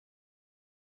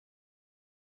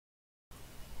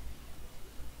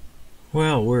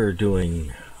Well, we're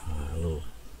doing a little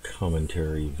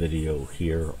commentary video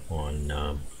here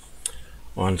on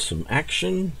some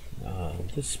action.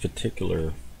 This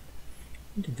particular,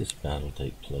 when did this battle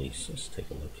take place? Let's take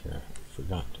a look here. I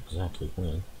forgot exactly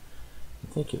when. I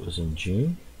think it was in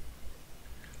June.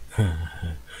 It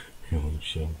won't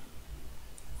show.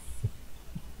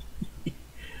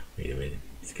 Wait a minute.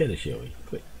 It's gotta show me.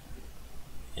 Quick.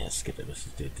 Yeah, skip it. Let's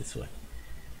just do it this way.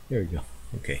 There we go.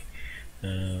 Okay.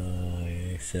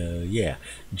 So yeah,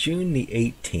 June the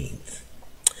 18th.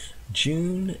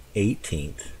 June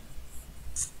 18th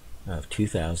of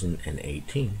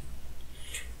 2018.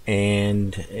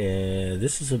 And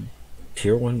this is a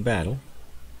Tier 1 battle.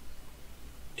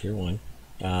 Tier 1.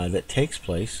 That takes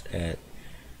place at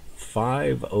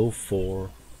 5:04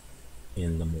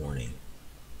 in the morning.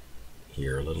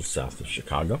 Here a little south of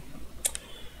Chicago.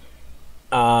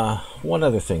 One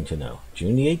other thing to know.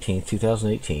 June the 18th,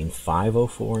 2018,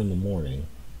 5:04 in the morning.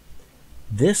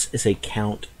 This is a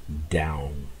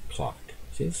countdown clock.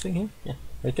 See this thing here? Yeah,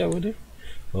 right there over there.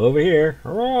 Over here.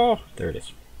 Hurrah! There it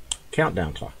is.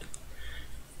 Countdown clock.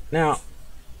 Now,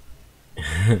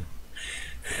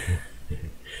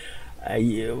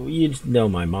 you know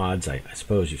my mods. I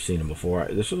suppose you've seen them before.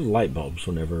 This is light bulbs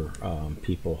whenever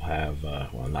people have,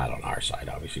 well, not on our side,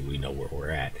 obviously, we know where we're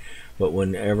at. But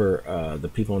whenever the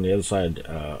people on the other side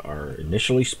are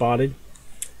initially spotted,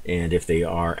 and if they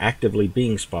are actively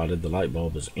being spotted, the light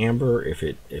bulb is amber.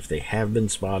 If they have been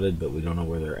spotted but we don't know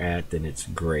where they're at, then it's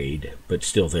grayed, but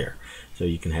still there. So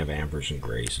you can have ambers and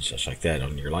grays and such like that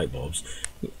on your light bulbs.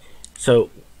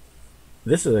 So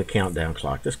this is a countdown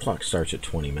clock. This clock starts at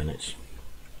 20 minutes.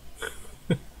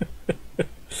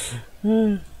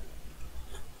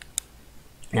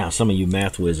 Now, some of you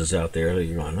math whizzes out there,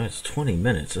 you're going, that's 20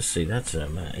 minutes. Let's see, that's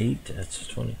 8, that's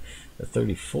 20,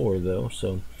 34 though.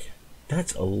 So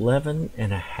that's 11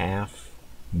 and a half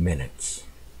minutes.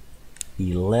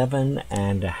 11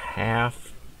 and a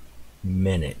half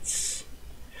minutes.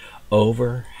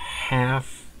 Over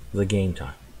half the game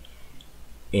time.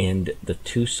 And the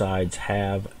two sides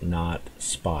have not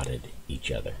spotted each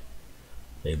other.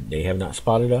 They have not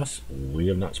spotted us. We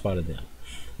have not spotted them.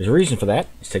 There's a reason for that.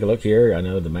 Let's take a look here. I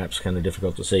know the map's kind of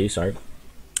difficult to see. Sorry.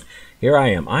 Here I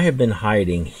am. I have been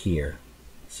hiding here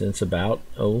since about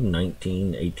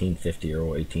 1850 or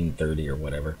 1830 or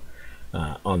whatever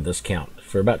on this count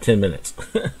for about 10 minutes.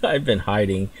 I've been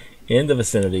hiding in the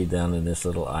vicinity down in this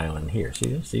little island here.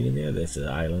 See there? This is an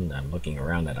island. I'm looking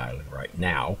around that island right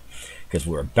now because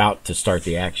we're about to start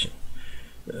the action.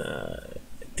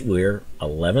 We're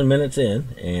 11 minutes in,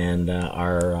 and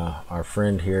our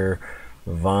friend here,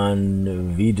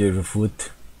 Van Wiedervoet,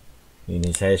 in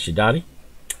his Hashidati,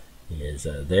 is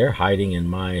there hiding in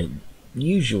my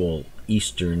usual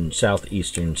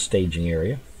southeastern staging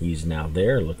area. He's now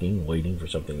there looking, waiting for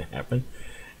something to happen.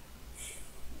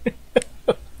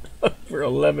 For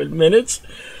 11 minutes,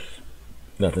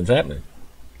 nothing's happening.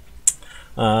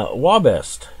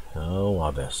 Wabest,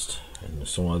 Wabest, and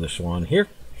some other swan here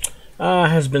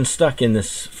has been stuck in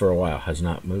this for a while, has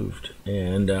not moved,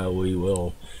 and we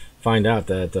will find out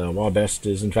that Wabest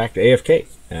is in fact AFK,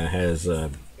 has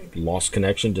lost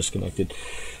connection, disconnected.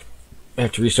 I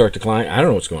have to restart the client. I don't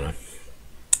know what's going on.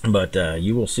 But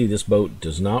you will see this boat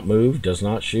does not move, does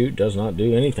not shoot, does not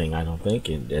do anything, I don't think,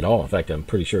 at all. In fact, I'm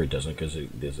pretty sure it doesn't, because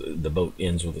the boat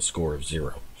ends with a score of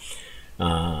 0.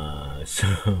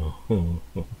 So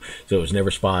it was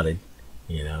never spotted,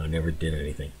 you know, never did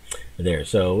anything there.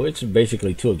 So it's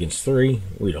basically 2 against 3.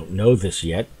 We don't know this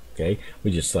yet, okay? We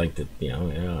just like that, you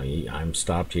know, I'm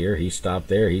stopped here, he stopped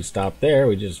there, he stopped there.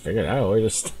 We just figured out we're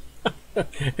just...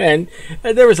 and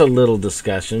there was a little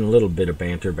discussion, a little bit of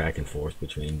banter back and forth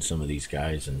between some of these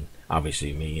guys, and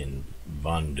obviously me and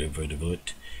Van de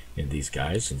Voet and these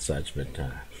guys and such, but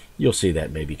you'll see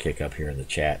that maybe kick up here in the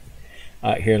chat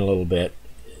here in a little bit.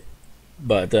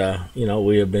 But you know,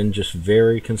 we have been just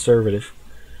very conservative,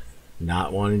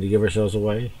 not wanting to give ourselves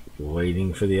away,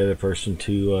 waiting for the other person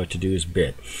to do his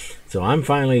bit. So I'm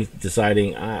finally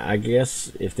deciding, I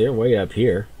guess if they're way up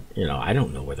here, you know, I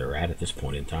don't know where they're at this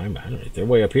point in time. I don't know if they're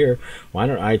way up here. Why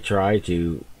don't I try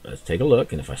to take a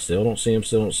look, and if I still don't see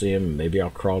them, maybe I'll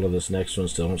crawl to this next one.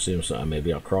 Still don't see them, so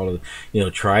maybe I'll crawl to, you know,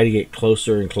 try to get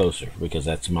closer and closer, because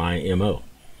that's my MO,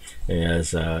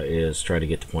 is try to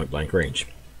get to point blank range.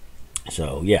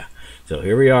 So yeah, so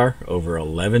here we are, over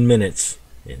 11 minutes,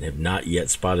 and have not yet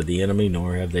spotted the enemy,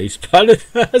 nor have they spotted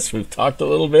us. We've talked a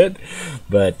little bit,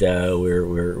 but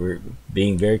we're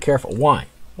being very careful. Why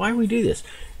do we do this?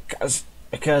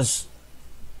 Because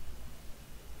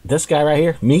this guy right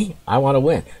here, me, I want to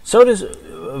win. So does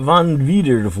Van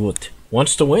Wiedervoet,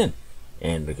 wants to win.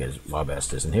 and because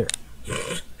Wabest isn't here.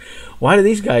 Why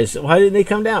didn't they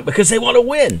come down? Because they want to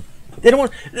win. They don't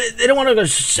want to go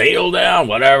sail down,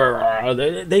 whatever.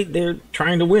 They're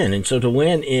trying to win, and so to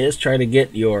win is try to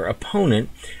get your opponent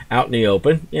out in the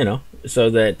open, so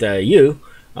that you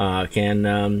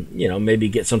can, maybe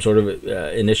get some sort of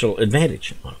initial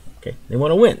advantage. Okay, they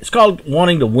want to win. It's called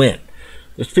wanting to win.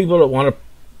 There's people that want to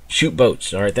shoot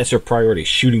boats. All right, that's their priority,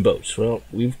 shooting boats. Well,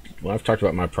 I've talked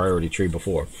about my priority tree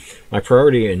before. My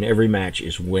priority in every match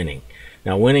is winning.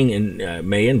 Now, winning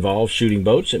may involve shooting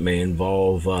boats. It may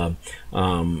involve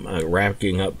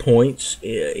racking up points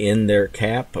in their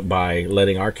cap by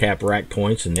letting our cap rack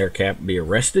points and their cap be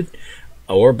arrested,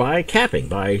 or by capping,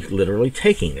 by literally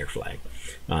taking their flag.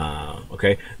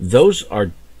 Okay, those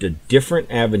are the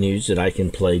different avenues that I can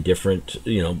play different,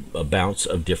 bouts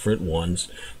of different ones,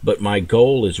 but my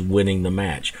goal is winning the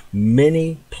match.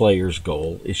 Many players'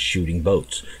 goal is shooting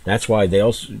boats. That's why they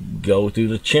also go through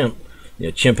the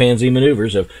chimpanzee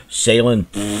maneuvers of sailing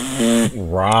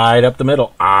right up the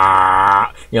middle.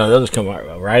 They'll just come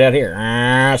right out here,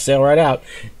 sail right out.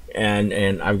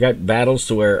 And I've got battles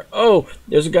to where,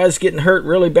 there's a guy that's getting hurt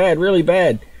really bad, really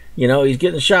bad. He's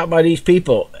getting shot by these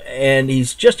people, and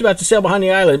he's just about to sail behind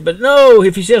the island. But no,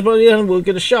 if he sails behind the island, we'll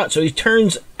get a shot. So he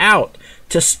turns out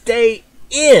to stay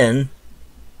in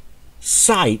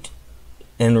sight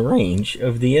and range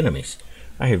of the enemies.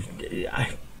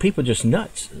 People just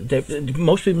nuts.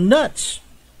 Most people nuts.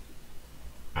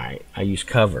 I use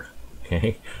cover.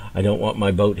 Okay, I don't want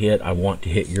my boat hit. I want to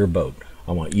hit your boat.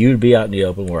 I want you to be out in the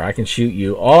open where I can shoot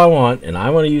you all I want, and I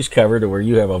want to use cover to where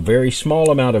you have a very small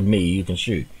amount of me you can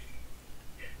shoot.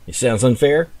 It sounds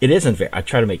unfair. It is unfair. I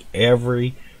try to make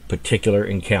every particular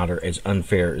encounter as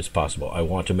unfair as possible. I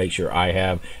want to make sure I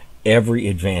have every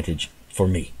advantage for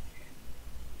me,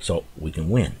 so we can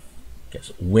win.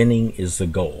 Because winning is the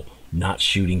goal, not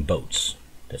shooting boats.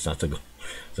 That's not the goal.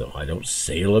 So I don't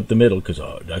sail up the middle because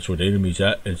that's where the enemy's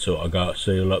at, and so I got to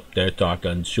sail up there so I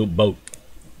can shoot boat.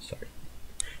 Sorry.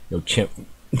 No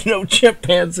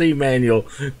chimpanzee manual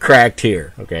cracked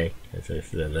here, okay?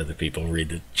 Let other people read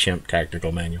the chimp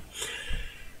tactical manual.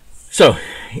 So,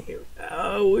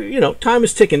 time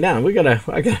is ticking down.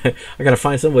 I gotta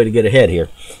find some way to get ahead here,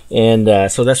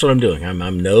 and so that's what I'm doing.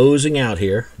 I'm nosing out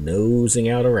here, nosing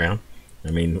out around.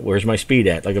 I mean, where's my speed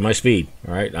at? Look at my speed.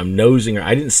 All right, I'm nosing.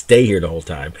 I didn't stay here the whole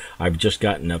time. I've just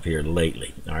gotten up here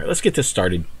lately. All right, let's get this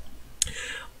started.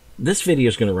 This video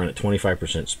is going to run at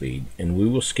 25% speed, and we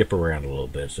will skip around a little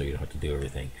bit so you don't have to do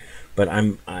everything. But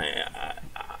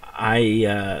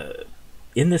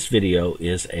in this video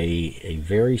is a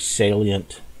very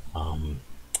salient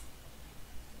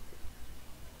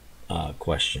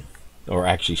question, or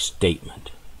actually statement.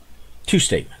 Two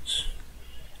statements,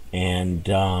 and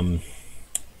I'll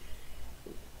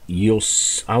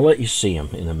let you see them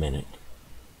in a minute.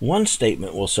 One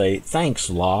statement will say,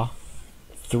 "Thanks, Law.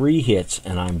 3 hits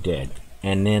and I'm dead."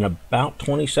 And then about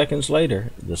 20 seconds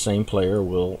later, the same player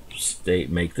will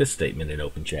make this statement in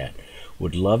open chat.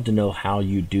 "Would love to know how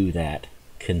you do that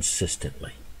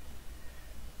consistently."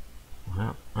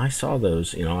 Well, I saw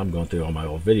those. I'm going through all my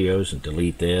old videos and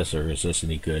delete this, or is this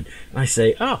any good? And I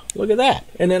say, "Oh, look at that."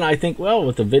 And then I think, well,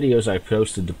 with the videos I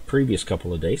posted the previous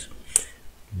couple of days,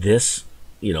 this,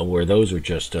 where those are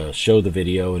just show the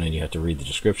video and then you have to read the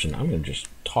description, I'm going to just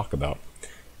talk about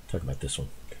this one.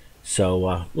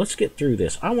 So let's get through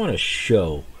this. I want to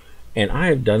show, and I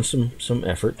have done some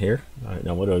effort here.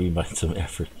 Now, what do I mean by some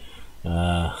effort?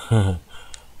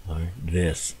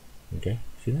 This, okay,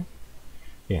 see that?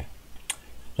 Yeah,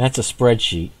 that's a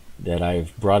spreadsheet that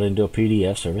I've brought into a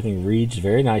PDF, so everything reads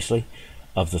very nicely,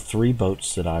 of the 3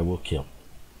 boats that I will kill.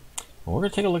 And we're going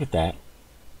to take a look at that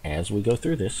as we go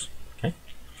through this, okay?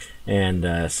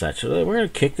 And such. We're going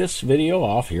to kick this video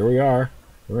off. Here we are.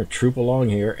 We're going to troop along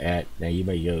here at, now you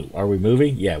may go, are we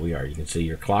moving? Yeah, we are. You can see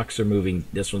your clocks are moving.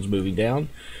 This one's moving down,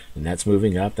 and that's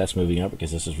moving up. That's moving up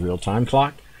because this is real-time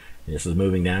clock. And this is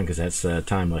moving down because that's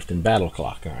time left in battle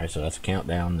clock. All right, so that's a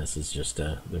countdown. This is just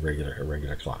the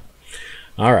regular clock.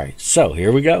 All right, so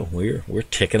here we go. We're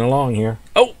ticking along here.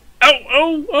 Oh,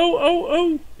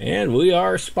 and we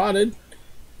are spotted.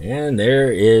 And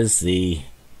there is the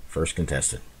first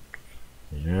contestant.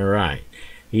 All right.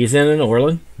 He's in an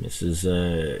Orland. This is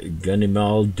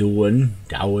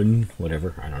GunnemalDaoun,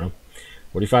 whatever, I don't know.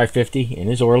 4550 in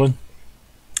his Orland.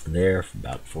 They're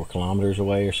about 4 kilometers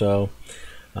away or so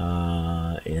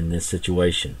in this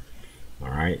situation. All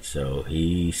right, so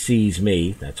he sees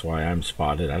me. That's why I'm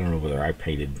spotted. I don't know whether I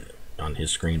painted on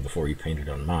his screen before he painted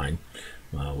on mine.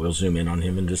 We'll zoom in on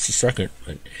him in just a second.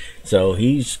 But so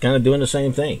he's kind of doing the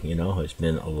same thing. It's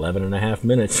been 11.5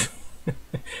 minutes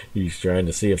He's trying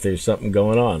to see if there's something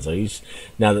going on. So he's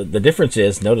now the difference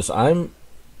is, notice I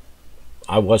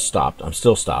was stopped. I'm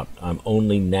still stopped. I'm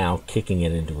only now kicking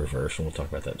it into reverse, and we'll talk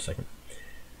about that in a second.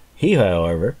 He,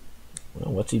 however,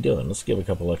 well, what's he doing? Let's give a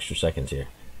couple extra seconds here.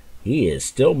 He is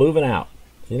still moving out.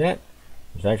 See that?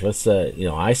 In fact, let's you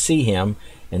know, I see him,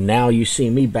 and now you see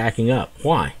me backing up.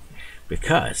 Why?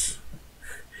 Because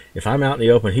if I'm out in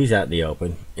the open, he's out in the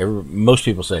open. Most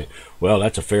people say, "Well,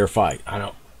 that's a fair fight." I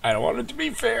don't want it to be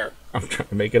fair. I'm trying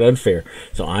to make it unfair.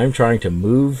 So I'm trying to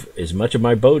move as much of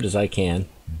my boat as I can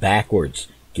backwards.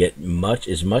 Get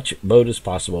as much boat as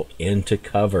possible into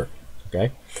cover.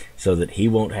 Okay? So that he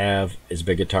won't have as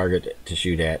big a target to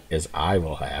shoot at as I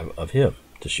will have of him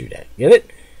to shoot at. Get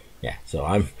it? Yeah. So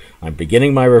I'm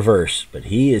beginning my reverse, but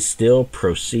he is still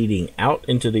proceeding out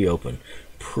into the open.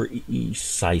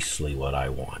 Precisely what I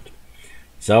want.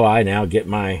 So I now get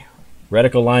my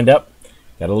reticle lined up.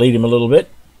 Got to lead him a little bit.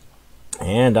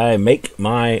 And I make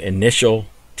my initial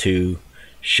 2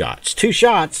 shots. 2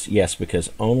 shots, yes,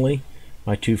 because only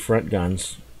my 2 front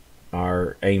guns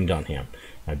are aimed on him.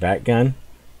 My back gun,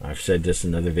 I've said this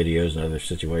in other videos and other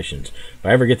situations. If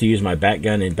I ever get to use my back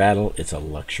gun in battle, it's a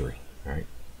luxury. All right,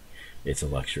 it's a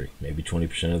luxury. Maybe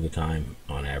 20% of the time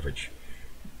on average,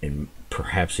 and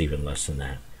perhaps even less than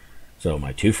that. So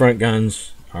my 2 front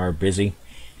guns are busy,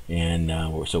 and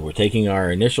so we're taking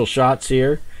our initial shots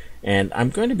here. And I'm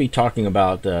going to be talking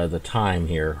about the time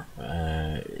here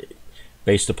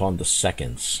based upon the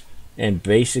seconds, and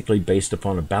basically based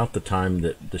upon about the time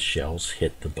that the shells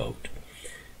hit the boat.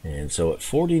 And so at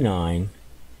 49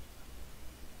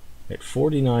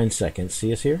 seconds,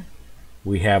 see us here?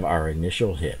 We have our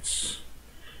initial hits.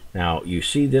 Now you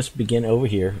see this begin over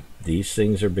here. These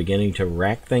things are beginning to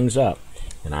rack things up,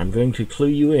 and I'm going to clue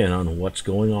you in on what's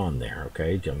going on there.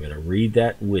 Okay, I'm going to read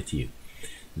that with you.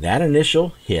 That initial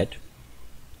hit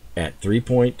at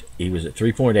he was at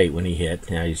 3.8 when he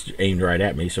hit. Now he's aimed right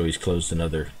at me, so he's closed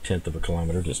another 1/10 of a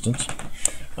kilometer distance.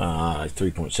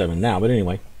 3.7 now, but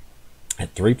anyway,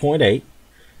 at 3.8,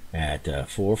 at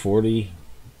 440,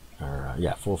 or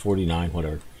yeah, 449,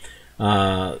 whatever,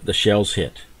 the shells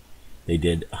hit. They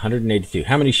did 182.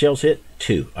 How many shells hit?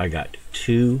 2. I got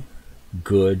 2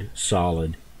 good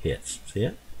solid hits. See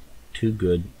it? 2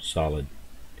 good solid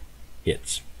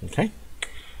hits. Okay,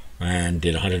 and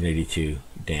did 182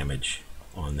 damage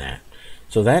on that.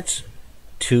 So that's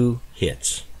 2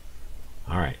 hits.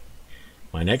 All right,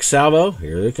 my next salvo,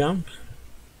 here they come.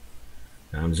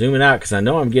 Now I'm zooming out because I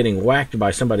know I'm getting whacked by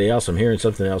somebody else. I'm hearing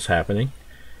something else happening.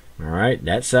 All right,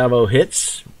 that salvo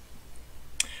hits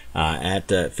at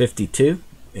 52,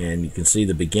 and you can see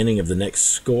the beginning of the next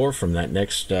score from that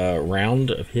next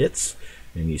round of hits.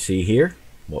 And you see here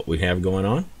what we have going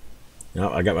on.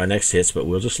 Now I got my next hits, but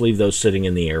we'll just leave those sitting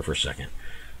in the air for a second.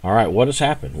 All right, what has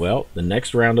happened? Well, the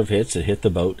next round of hits, it hit the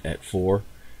boat at 4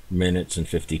 minutes and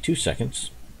 52 seconds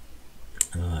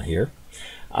here.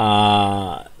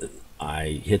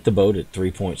 I hit the boat at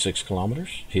 3.6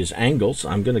 kilometers. His angles,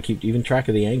 I'm going to keep even track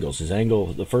of the angles. His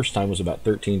angle the first time was about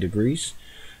 13 degrees.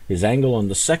 His angle on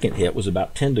the second hit was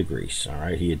about 10 degrees. All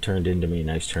right, he had turned into me, and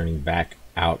now he's turning back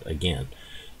out again.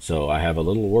 So I have a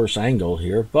little worse angle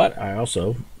here, but I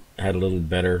also had a little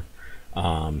better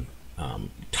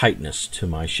tightness to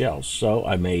my shells. So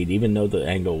I made, even though the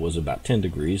angle was about 10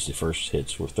 degrees, the first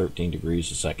hits were 13 degrees,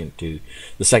 the second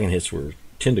hits were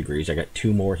 10 degrees. I got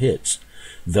 2 more hits.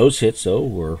 Those hits, though,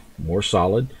 were more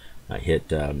solid. I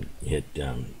hit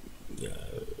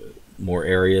more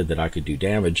area that I could do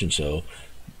damage, and so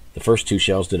the first 2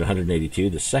 shells did 182.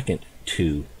 The second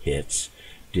 2 hits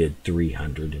did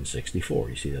 364.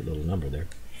 You see that little number there?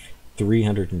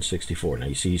 364. Now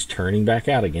you see he's turning back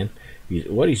out again.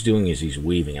 What he's doing is he's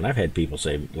weaving, and I've had people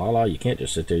say, "Lala, you can't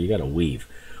just sit there. You got to weave."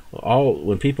 Well,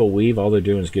 when people weave, all they're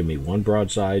doing is giving me one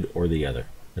broadside or the other.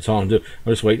 That's all I'm doing.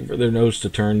 I'm just waiting for their nose to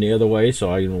turn the other way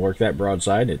so I can work that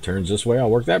broadside. It turns this way, I'll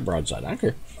work that broadside. I don't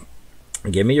care.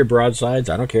 Give me your broadsides.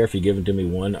 I don't care if you give them to me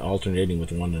one alternating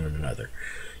with one and another.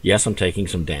 Yes, I'm taking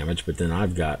some damage, but then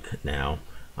I've got now,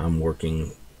 I'm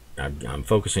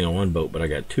focusing on one boat, but I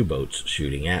got 2 boats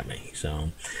shooting at me.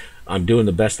 So I'm doing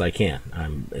the best I can.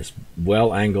 I'm as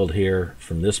well angled here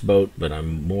from this boat, but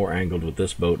I'm more angled with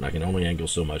this boat, and I can only angle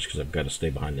so much because I've got to stay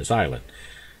behind this island.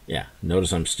 Yeah,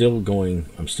 notice I'm still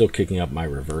kicking up my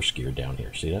reverse gear down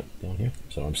here. See that down here?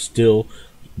 So I'm still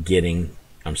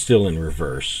in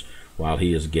reverse while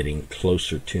he is getting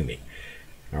closer to me.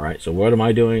 All right, so what am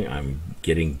I doing? I'm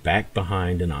getting back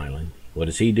behind an island. What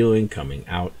is he doing? Coming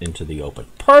out into the open.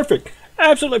 Perfect,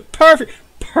 absolutely perfect,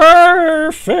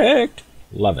 perfect.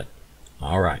 Love it.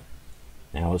 All right,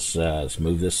 now let's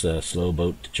move this slow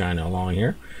boat to China along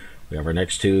here. We have our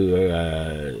next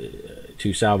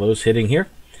two salvos hitting here.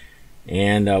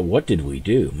 And what did we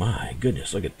do? My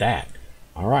goodness, look at that.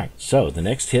 All right, so the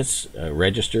next hits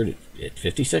registered at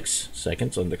 56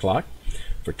 seconds on the clock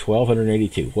for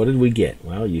 1,282. What did we get?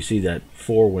 Well, you see that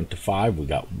 4 went to 5. We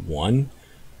got 1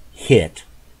 hit,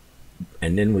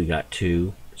 and then we got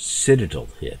 2 Citadel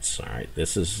hits. All right,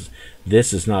 this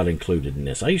is not included in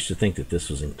this. I used to think that this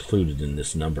was included in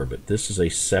this number, but this is a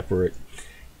separate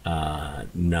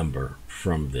number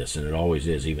from this, and it always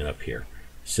is, even up here.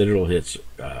 Citadel hits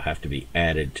have to be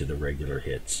added to the regular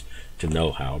hits to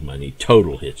know how many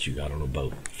total hits you got on a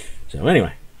boat. So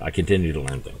anyway, I continue to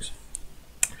learn things.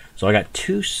 So I got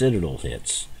 2 Citadel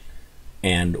hits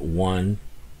and 1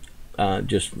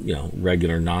 just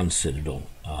regular non-Citadel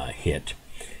hit,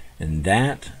 and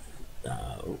that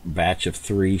batch of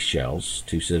 3 shells,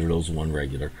 2 Citadels, 1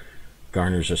 regular,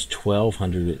 garners us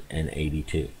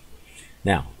 1,282.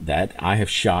 Now that I have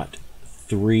shot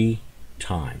 3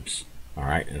 times. All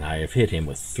right, and I have hit him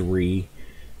with 3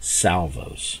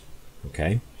 salvos,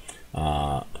 okay?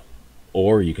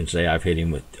 Or you can say I've hit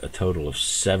him with a total of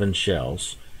 7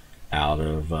 shells out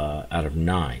of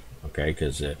 9, okay?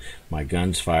 Because my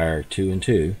guns fire 2 and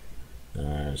 2,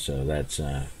 so that's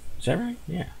is that right?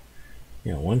 Yeah,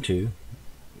 1, 2,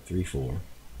 3, 4.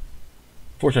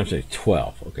 4 times 8,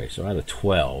 12. Okay, so out of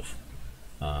 12,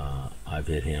 I've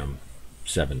hit him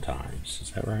 7 times.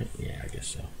 Is that right? Yeah, I guess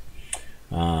so.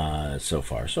 So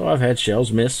far, so I've had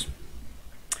shells miss,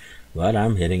 but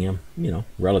I'm hitting him,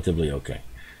 relatively okay,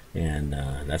 and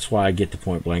that's why I get to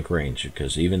point blank range,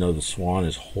 because even though the Swan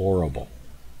is horrible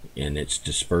in its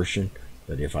dispersion,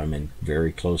 but if I'm in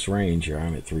very close range, here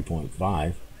I'm at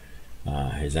 3.5.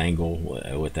 His angle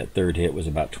with that 3rd hit was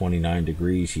about 29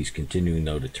 degrees. He's continuing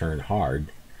though to turn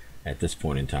hard at this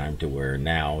point in time, to where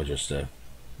now just a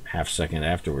half second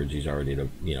afterwards he's already at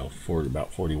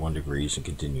about 41 degrees and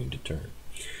continuing to turn.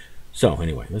 So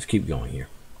anyway, let's keep going here.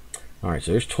 All right,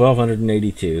 so there's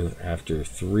 1,282 after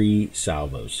 3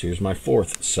 salvos. Here's my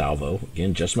 4th salvo.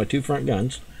 Again, just my 2 front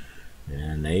guns,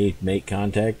 and they make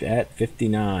contact at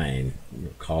 59.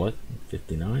 We'll call it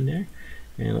 59 there,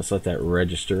 and let's let that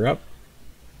register up.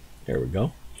 There we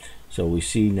go. So we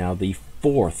see now the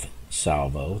 4th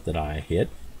salvo that I hit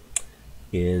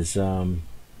is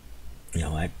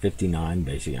at 59.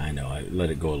 Basically, I know I let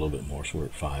it go a little bit more, so we're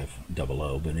at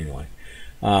 500. But anyway,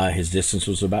 his distance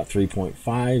was about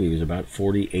 3.5. He was about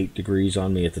 48 degrees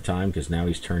on me at the time, because now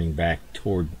he's turning back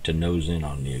to nose in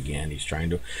on me again. He's trying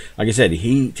to, like I said,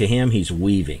 to him he's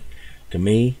weaving. To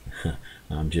me,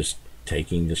 I'm just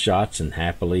taking the shots, and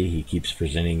happily he keeps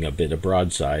presenting a bit of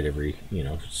broadside every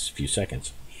few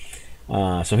seconds.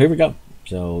 So here we go.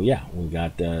 So yeah, we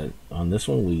got on this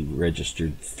one we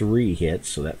registered 3 hits,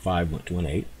 so that 5 went to an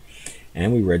 8,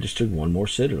 and we registered 1 more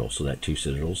Citadel, so that 2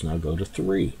 Citadels now go to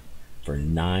 3 for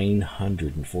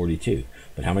 942.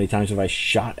 But how many times have I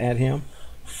shot at him?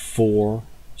 4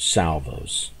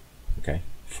 salvos. Okay,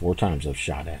 4 times I've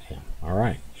shot at him. All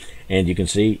right, and you can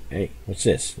see, hey, what's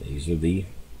this? These are the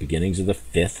beginnings of the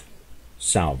 5th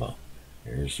salvo.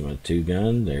 There's my 2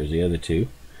 gun. There's the other 2.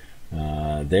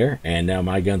 There, and now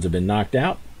my guns have been knocked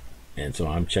out, and so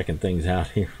I'm checking things out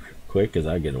here quick, because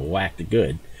I get whacked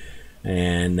good.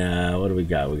 And what do we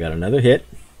got? We got another hit.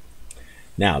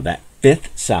 Now that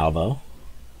 5th salvo,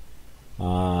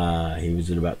 he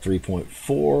was at about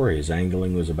 3.4. His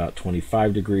angling was about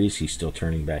 25 degrees. He's still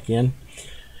turning back in.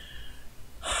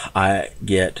 I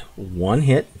get 1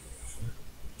 hit.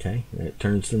 Okay, it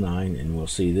turns to 9, and we'll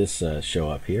see this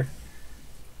show up here,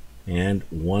 and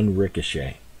 1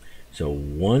 ricochet. So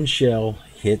 1 shell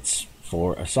hits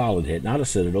for a solid hit, not a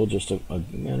Citadel, just a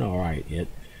alright hit,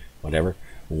 whatever.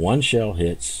 1 shell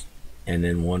hits, and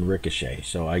then 1 ricochet.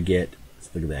 So I get,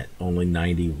 look at that, only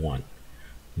 91.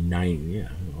 Yeah,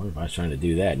 what if I was trying to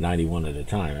do that 91 at a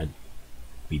time? I'd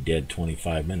be dead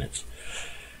 25 minutes.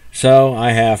 So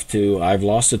I've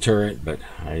lost a turret, but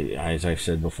as I've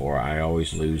said before, I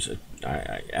always lose.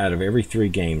 Out of every 3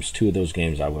 games, 2 of those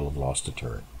games I will have lost a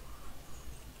turret.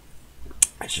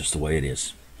 It's just the way it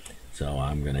is. So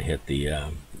I'm going to hit the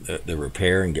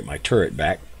repair and get my turret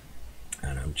back.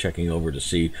 And I'm checking over to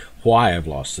see why I've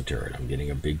lost the turret. I'm getting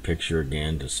a big picture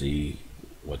again to see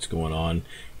what's going on.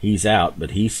 He's out,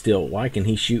 but he's still, why can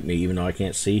he shoot me even though I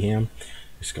can't see him?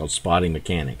 It's called spotting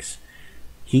mechanics.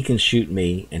 He can shoot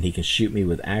me, and he can shoot me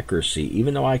with accuracy.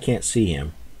 Even though I can't see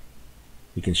him,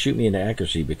 he can shoot me into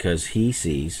accuracy because he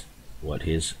sees what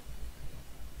his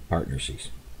partner sees.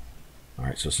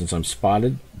 Alright, so since I'm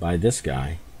spotted by this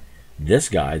guy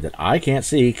that I can't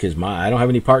see, because I don't have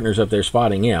any partners up there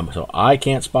spotting him, so I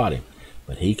can't spot him.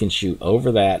 But he can shoot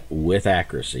over that with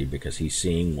accuracy because he's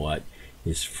seeing what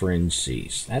his friend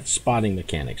sees. That's spotting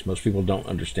mechanics. Most people don't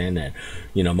understand that.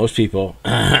 You know, most people,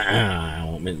 I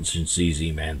won't mention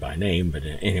ZZ Man by name, but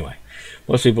anyway,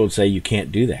 most people would say you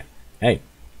can't do that. Hey,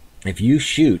 if you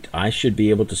shoot, I should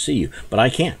be able to see you, but I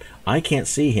can't. I can't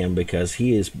see him because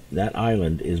he is, that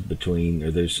island is between, or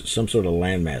there's some sort of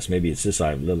landmass. Maybe it's this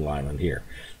little island here.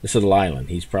 This little island.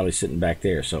 He's probably sitting back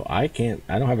there. So I don't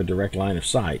have a direct line of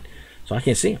sight, so I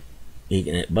can't see him.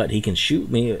 But he can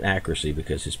shoot me at accuracy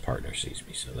because his partner sees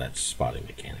me. So that's spotting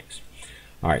mechanics.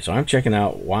 All right, so I'm checking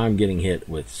out why I'm getting hit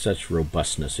with such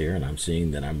robustness here, and I'm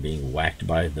seeing that I'm being whacked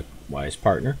by his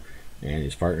partner, and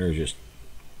his partner is just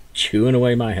chewing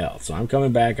away my health. So I'm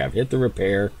coming back. I've hit the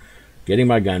repair, getting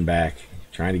my gun back,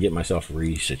 trying to get myself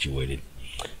resituated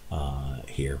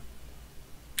here.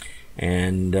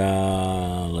 And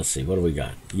let's see, what do we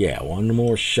got? Yeah, one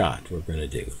more shot we're going to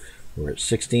do. We're at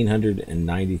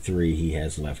 1693 he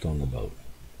has left on the boat.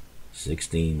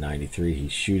 1693,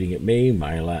 he's shooting at me.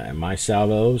 My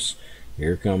salvos.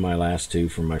 Here come my last two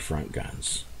from my front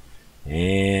guns.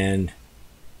 And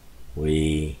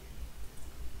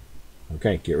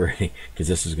okay, get ready, because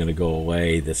this is going to go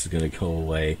away. This is going to go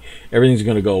away. Everything's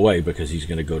going to go away because he's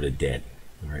going to go to dead.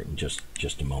 All right, in just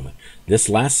a moment. This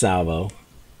last salvo,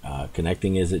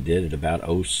 connecting as it did at about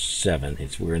 07.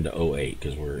 We're into 08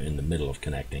 because we're in the middle of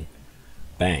connecting.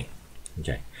 Bang.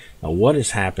 Okay. Now what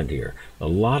has happened here? A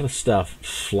lot of stuff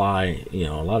fly. You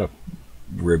know, a lot of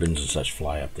ribbons and such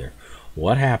fly up there.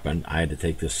 What happened? I had to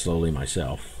take this slowly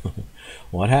myself.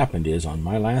 What happened is on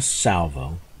my last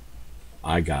salvo,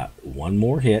 I got one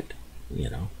more hit,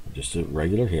 you know, just a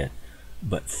regular hit,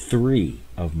 but 3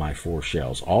 of my 4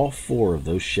 shells, all 4 of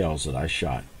those shells that I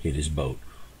shot hit his boat.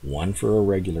 1 for a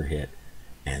regular hit,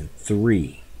 and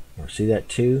 3. Or see that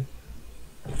 2?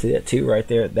 See that 2 right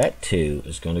there? That 2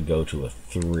 is going to go to a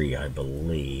 3, I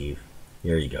believe.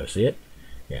 There you go. See it?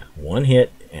 Yeah, 1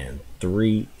 hit and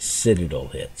 3 Citadel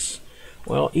hits.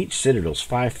 Well, each Citadel's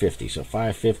 550, so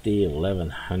 550,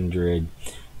 1100.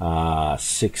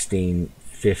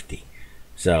 1650.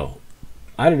 So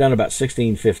I'd have done about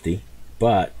 1650,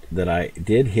 but that I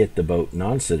did hit the boat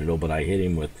non-citadel, but I hit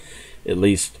him with at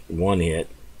least 1 hit,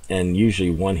 and usually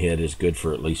 1 hit is good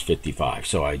for at least 55.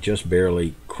 So I just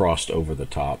barely crossed over the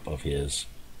top of his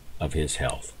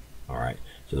health. All right.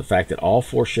 So the fact that all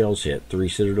 4 shells hit, 3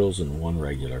 citadels and 1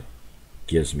 regular,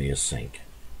 gives me a sink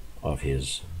of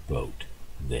his boat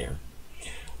there.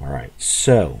 All right.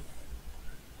 So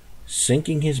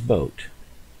sinking his boat,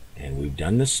 and we've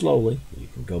done this slowly. You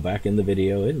can go back in the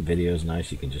video. The video is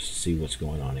nice. You can just see what's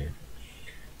going on here.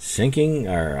 Sinking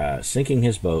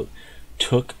his boat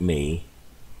took me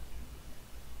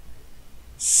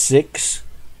 6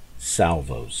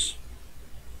 salvos.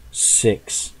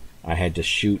 6. I had to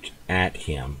shoot at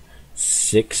him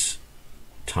 6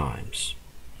 times.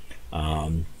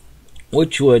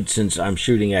 Which would, since I'm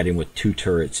shooting at him with 2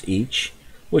 turrets each,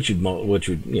 which would,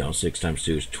 you know, 6 times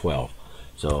 2 is 12.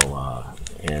 So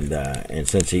and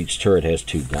since each turret has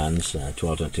 2 guns,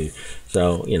 12 times 2,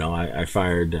 so you know I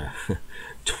fired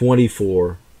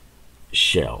 24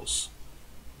 shells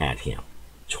at him.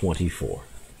 24.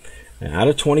 And out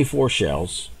of 24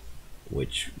 shells,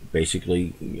 which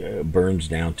basically burns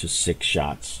down to 6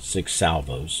 shots, 6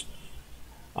 salvos,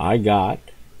 I got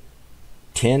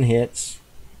 10 hits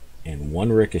and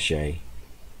 1 ricochet.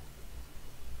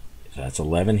 So that's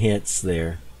 11 hits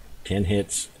there, 10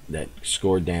 hits that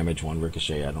scored damage, 1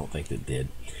 ricochet I don't think that did,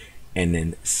 and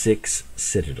then 6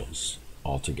 citadels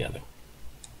altogether.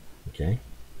 Okay,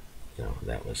 so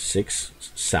that was 6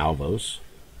 salvos,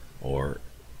 or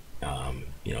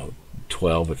you know,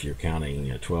 12 if you're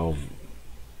counting 12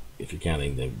 if you're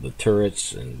counting the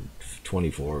turrets, and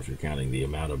 24 if you're counting the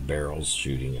amount of barrels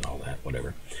shooting and all that,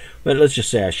 whatever. But let's just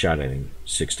say I shot at him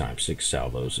 6 times, 6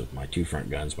 salvos of my 2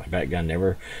 front guns. My back gun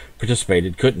never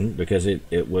participated, couldn't, because it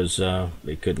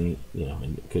couldn't, you know,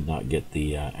 it could not get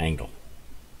the angle.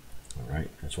 All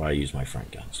right, that's why I use my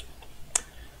front guns.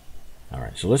 All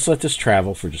right, so let's let this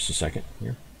travel for just a second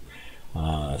here.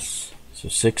 So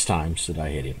 6 times that I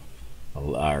hit him,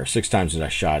 or 6 times that I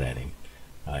shot at him.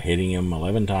 Hitting him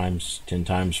 11 times, 10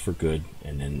 times for good,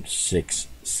 and then 6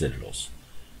 citadels.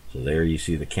 So there you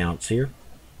see the counts here.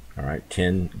 All right,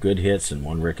 10 good hits and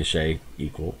 1 ricochet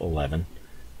equal 11,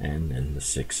 and then the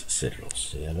 6 citadels.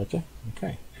 See that okay?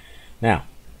 Okay. Now,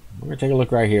 we're going to take a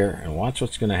look right here and watch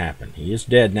what's going to happen. He is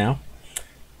dead now.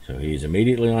 So he's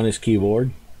immediately on his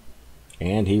keyboard,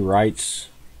 and he writes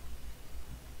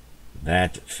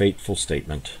that fateful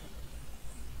statement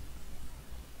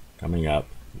coming up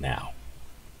now.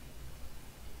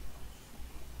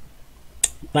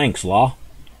 Thanks, Law.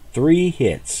 3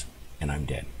 hits, and I'm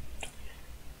dead.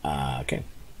 Okay.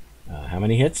 How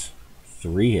many hits?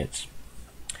 3 hits.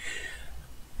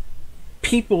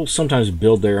 People sometimes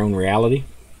build their own reality.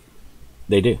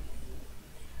 They do.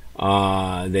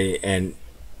 And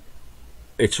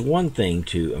it's one thing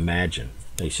to imagine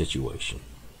a situation,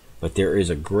 but there is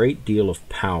a great deal of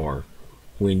power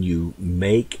when you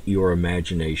make your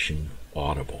imagination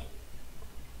audible.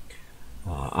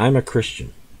 I'm a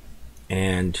Christian,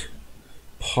 and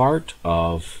part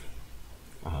of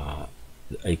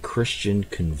a Christian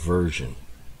conversion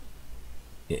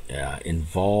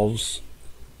involves,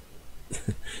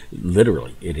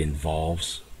 literally, it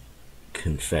involves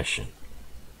confession.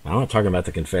 I'm not talking about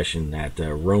the confession that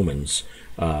Romans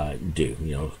do.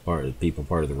 You know, part of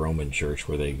the Roman church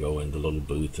where they go in the little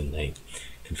booth and they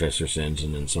confess their sins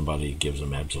and then somebody gives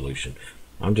them absolution.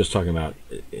 I'm just talking about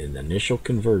in initial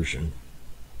conversion,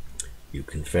 you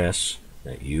confess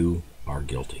that you are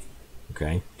guilty.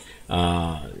 Okay?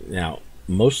 Now,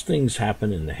 most things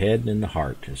happen in the head and in the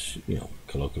heart, as you know,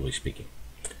 colloquially speaking.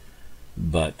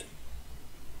 But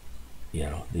you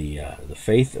know, the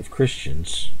faith of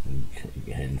Christians,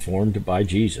 informed by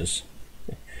Jesus,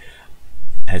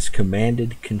 has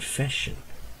commanded confession,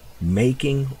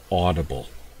 making audible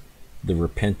the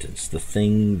repentance, the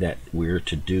thing that we're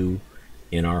to do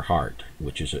in our heart,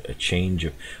 which is a change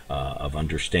of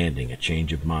understanding, a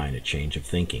change of mind, a change of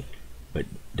thinking. But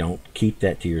don't keep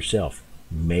that to yourself.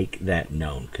 Make that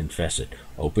known. Confess it.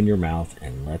 Open your mouth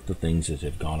and let the things that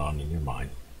have gone on in your mind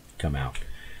come out.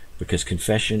 Because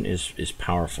confession is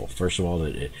powerful. First of all,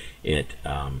 it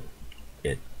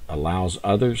allows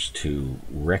others to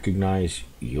recognize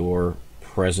your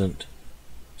present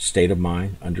state of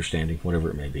mind, understanding,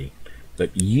 whatever it may be.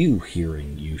 But you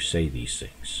hearing you say these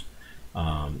things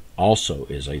also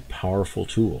is a powerful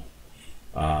tool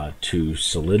to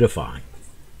solidify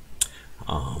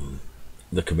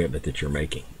the commitment that you're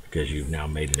making, because you've now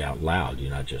made it out loud.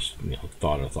 You're not just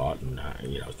thought a thought and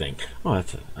think, oh,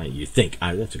 that's that's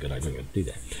a good idea, I'm going to do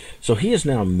that. So he has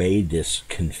now made this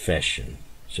confession,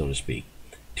 so to speak,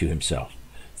 to himself.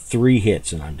 3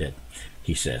 hits and I'm dead,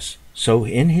 he says. So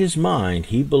in his mind,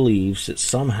 he believes that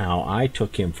somehow I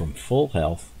took him from full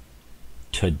health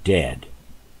to dead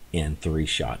in 3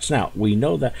 shots. Now, we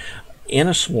know that in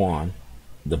a swan,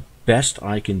 the best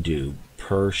I can do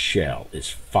per shell is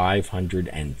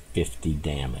 550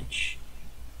 damage.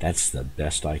 That's the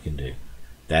best I can do.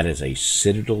 That is a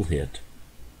citadel hit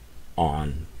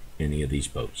on any of these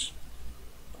boats.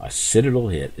 A citadel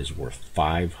hit is worth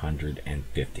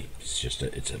 550. It's just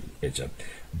it's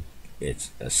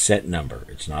a set number.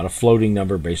 It's not a floating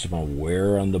number based upon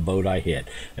where on the boat I hit.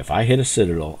 If I hit a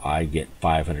citadel, I get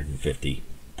 550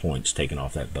 points taken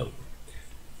off that boat.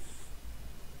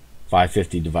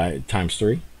 550 divided times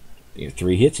 3.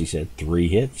 3 hits, he said. 3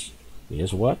 hits.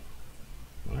 Guess what?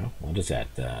 Well, what is that?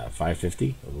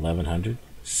 550, 1100,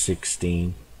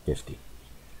 1650.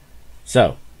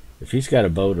 So, if he's got a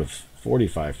boat of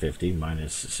 4550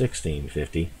 minus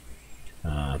 1650,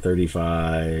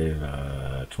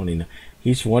 35, 29.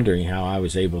 He's wondering how I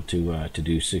was able to do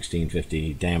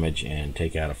 1650 damage and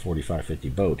take out a 4550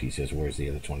 boat. He says, "Where's the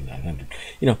other 2900?"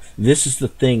 This is the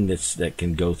thing that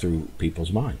can go through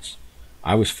people's minds.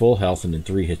 I was full health, and in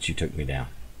 3 hits you took me down.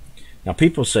 Now,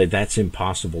 people say that's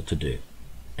impossible to do,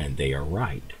 and they are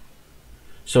right.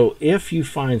 So, if you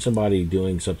find somebody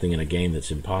doing something in a game that's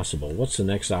impossible, what's the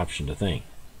next option to think?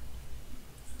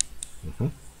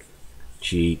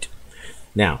 Cheat.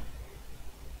 Now,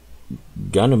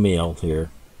 GunnemalDaoun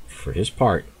here, for his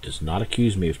part, does not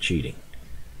accuse me of cheating.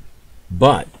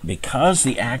 But because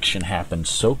the action happened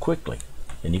so quickly,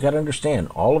 and you got to understand,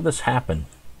 all of this happened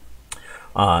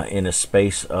in a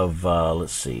space of,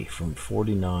 let's see, from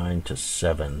 49 to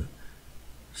 7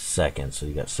 seconds. So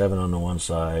you got 7 on the one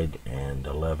side and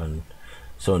 11.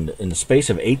 So in the space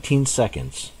of 18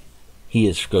 seconds,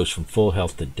 he goes from full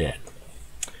health to dead.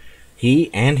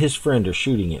 He and his friend are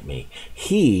shooting at me.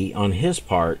 He, on his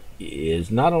part,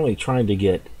 is not only trying to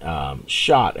get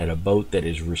shot at a boat that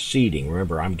is receding.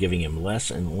 Remember, I'm giving him less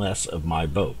and less of my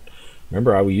boat.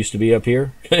 Remember, I used to be up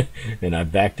here, and I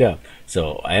backed up.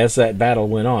 So as that battle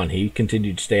went on, he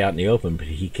continued to stay out in the open, but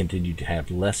he continued to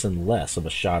have less and less of a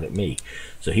shot at me.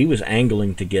 So he was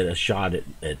angling to get a shot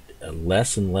at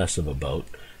less and less of a boat.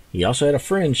 He also had a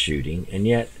friend shooting, and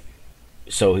yet...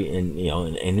 So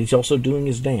and he's also doing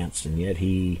his dance, and yet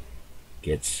he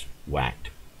gets whacked.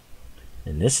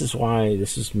 And this is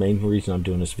the main reason I'm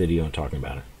doing this video and talking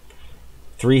about it.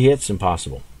 3 hits,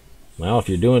 impossible. Well, if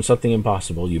you're doing something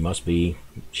impossible, you must be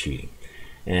cheating.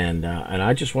 And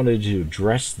I just wanted to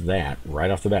address that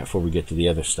right off the bat before we get to the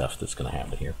other stuff that's going to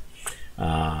happen here,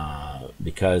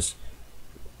 because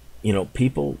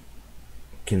people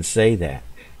can say that.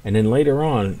 And then later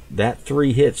on, that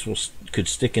 3 hits could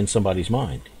stick in somebody's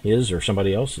mind, his or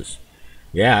somebody else's.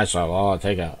 Yeah, I saw, I'll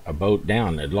take a boat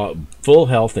down at full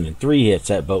health, and in 3 hits,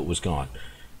 that boat was gone.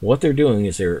 What they're doing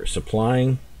is they're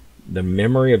supplying the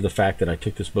memory of the fact that I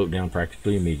took this boat down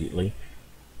practically immediately,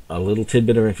 a little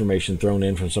tidbit of information thrown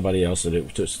in from somebody else that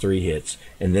it was 3 hits,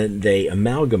 and then they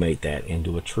amalgamate that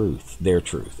into a truth, their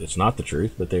truth. It's not the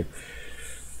truth, but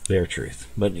their truth.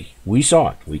 But we saw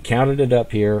it. We counted it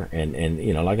up here, and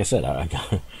you know, like I said,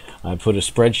 I put a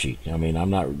spreadsheet. I mean, I'm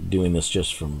not doing this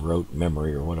just from rote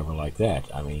memory or whatever like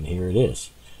that. I mean, here it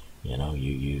is. You know,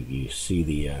 you see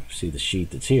the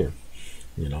sheet that's here.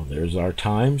 You know, there's our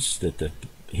times that the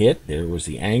hit. There was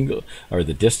the angle or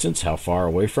the distance, how far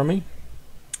away from me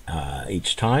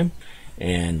each time,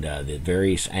 and the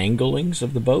various anglings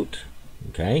of the boat.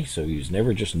 Okay, so he was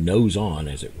never just nose on,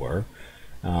 as it were.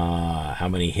 How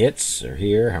many hits are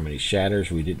here? How many shatters?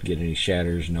 We didn't get any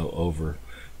shatters. No over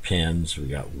pins. We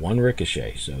got 1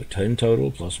 ricochet. So 10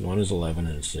 total plus 1 is 11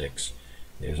 and 6.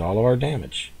 There's all of our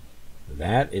damage.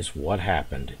 That is what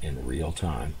happened in real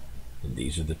time. And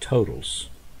these are the totals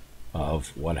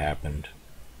of what happened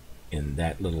in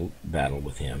that little battle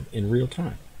with him in real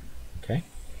time. Okay.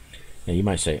 Now you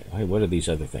might say, hey, what are these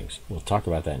other things? We'll talk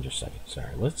about that in just a second.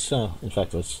 Sorry. Let's in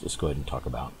fact, let's go ahead and talk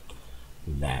about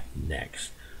that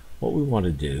next. What we want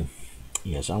to do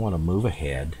is I want to move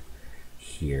ahead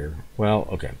here. Well,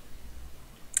 okay.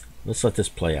 Let's let this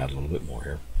play out a little bit more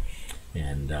here.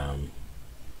 And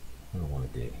what do I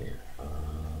want to do here?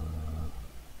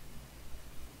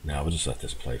 Now we'll just let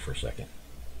this play for a second.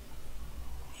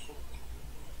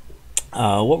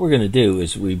 What we're going to do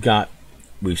is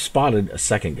we've spotted a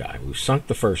second guy. We've sunk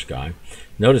the first guy.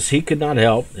 Notice he could not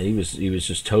help. He was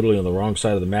just totally on the wrong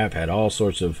side of the map. Had all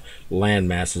sorts of land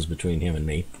masses between him and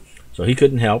me, so he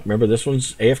couldn't help. Remember, this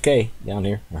one's AFK down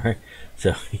here. All right,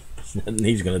 so there's nothing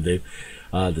he's going to do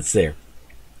that's there.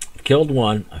 Killed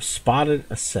one. I've spotted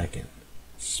a second.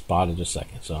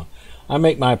 So I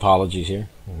make my apologies here.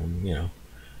 You know,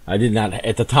 I did not,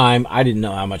 at the time, I didn't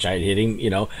know how much I had hit him. You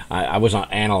know, I was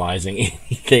not analyzing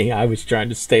anything. I was trying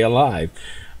to stay alive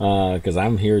because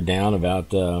I'm here down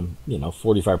about, you know,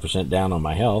 45% down on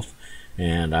my health.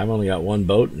 And I've only got 1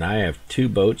 boat, and I have 2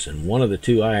 boats, and one of the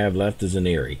 2 I have left is an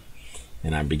Erie.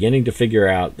 And I'm beginning to figure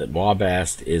out that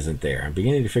Wabast isn't there. I'm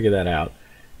beginning to figure that out,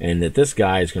 and that this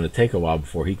guy is going to take a while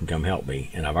before he can come help me.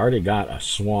 And I've already got a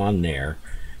Swan there.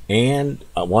 And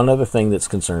one other thing that's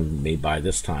concerned me by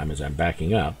this time as I'm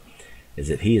backing up is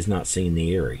that he has not seen the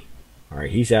Erie. All right,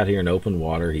 he's out here in open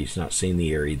water. He's not seen the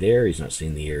Erie there. He's not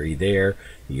seen the Erie there.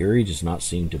 The Erie does not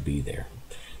seem to be there.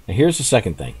 Now, here's the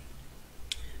second thing.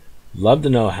 Love to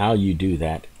know how you do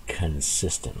that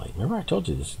consistently. Remember, I told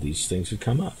you these things would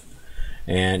come up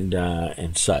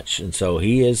and such. And so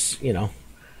he is, you know,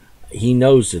 he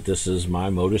knows that this is my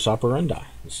modus operandi.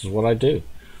 This is what I do.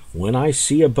 When I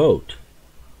see a boat,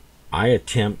 I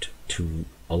attempt to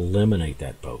eliminate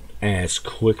that boat as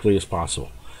quickly as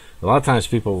possible. A lot of times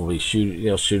people will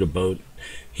shoot a boat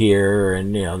here,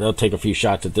 and you know, they'll take a few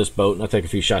shots at this boat and they'll take a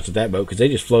few shots at that boat because they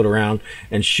just float around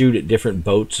and shoot at different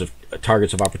boats of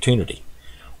targets of opportunity.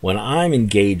 When I'm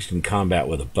engaged in combat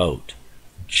with a boat,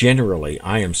 generally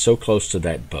I am so close to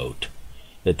that boat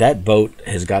that boat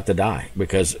has got to die,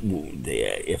 because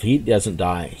if he doesn't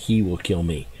die, he will kill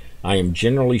me. I am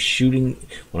generally shooting,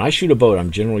 when I shoot a boat,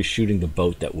 I'm generally shooting the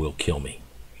boat that will kill me.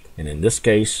 And in this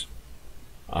case,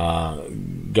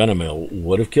 Gunnemil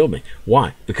would have killed me.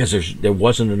 Why? Because there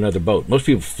wasn't another boat. Most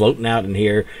people floating out in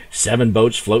here, 7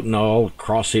 boats floating all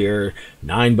across here,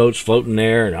 9 boats floating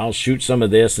there, and I'll shoot some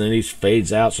of this, and then he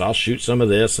fades out, so I'll shoot some of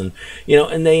this, and you know,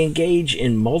 and they engage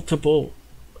in multiple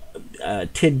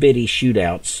tidbitty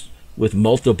shootouts with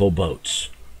multiple boats.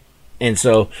 And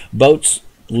so boats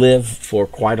live for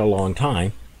quite a long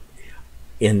time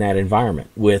in that environment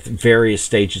with various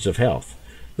stages of health.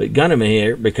 But Gunneman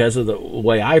here, because of the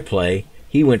way I play,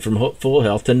 he went from full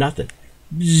health to nothing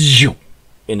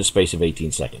in the space of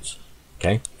 18 seconds.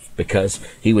 Okay, because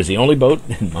he was the only boat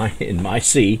in my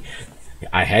sea.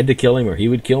 I had to kill him or he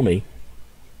would kill me.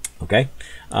 Okay,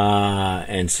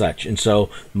 and such. And so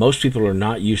most people are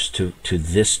not used to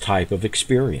this type of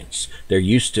experience. They're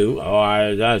used to, oh,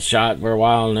 I shot for a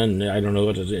while, and then I don't know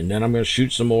what to do, and then I'm going to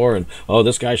shoot some more, and oh,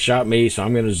 this guy shot me, so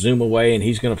I'm going to zoom away, and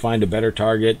he's going to find a better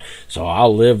target, so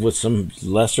I'll live with some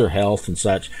lesser health and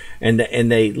such. And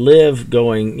they live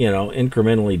going, you know,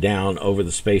 incrementally down over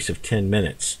the space of 10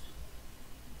 minutes.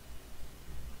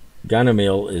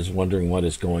 Gunnemil is wondering what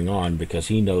is going on, because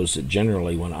he knows that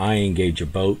generally when I engage a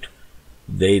boat,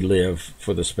 they live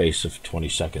for the space of 20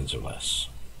 seconds or less,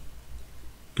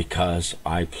 because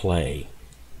I play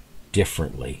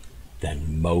differently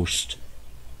than most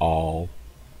all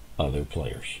other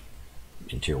players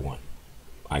in Tier 1.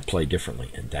 I play differently,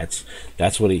 and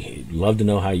that's what he'd love to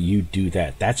know how you do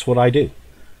that. That's what I do.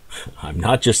 I'm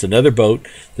not just another boat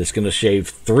that's going to shave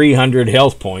 300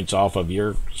 health points off of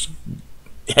your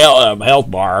health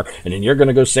bar, and then you're going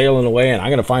to go sailing away, and I'm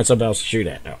going to find something else to shoot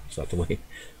at. No, it's not the way.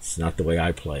 It's not the way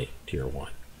I play Tier 1.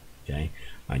 Okay,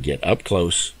 I get up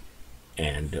close,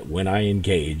 and when I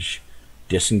engage,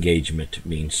 disengagement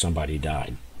means somebody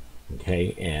died.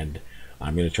 Okay, and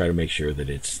I'm going to try to make sure that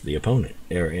it's the opponent,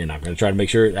 and I'm going to try to make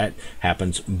sure that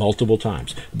happens multiple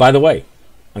times. By the way,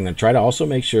 I'm going to try to also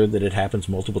make sure that it happens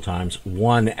multiple times,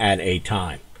 one at a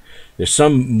time. There's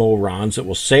some morons that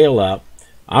will sail up.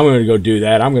 I'm going to go do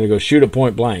that. I'm going to go shoot at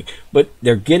point blank. But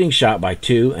they're getting shot by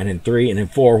 2, and then 3, and then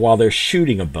 4 while they're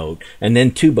shooting a boat. And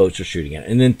then 2 boats are shooting at it.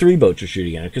 And then 3 boats are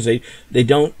shooting at it. Because they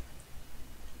don't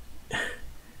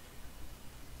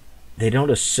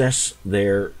assess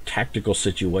their tactical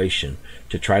situation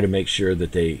to try to make sure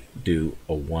that they do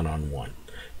a one-on-one.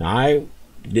 Now, I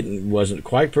wasn't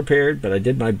quite prepared, but I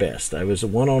did my best. I was a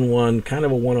one-on-one, kind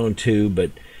of a one-on-two, but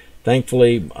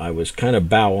thankfully I was kind of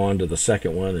bow on to the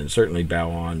second one, and certainly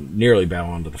nearly bow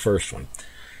on to the first one.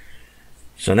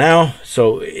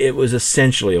 So it was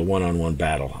essentially a one-on-one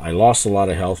battle. I lost a lot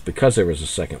of health because there was a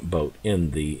second boat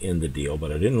in the deal,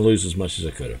 but I didn't lose as much as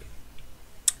I could have.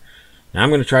 Now I'm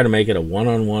going to try to make it a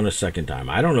one-on-one a second time.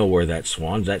 I don't know where that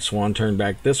swan turned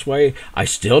back this way. I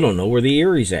still don't know where the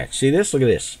Erie's at. See this? Look at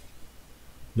this.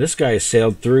 This guy has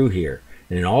sailed through here,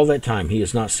 and in all that time, he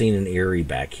has not seen an Erie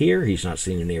back here. He's not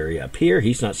seen an Erie up here.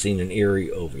 He's not seen an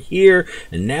Erie over here.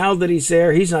 And now that he's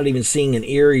there, he's not even seeing an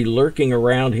Erie lurking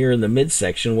around here in the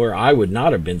midsection where I would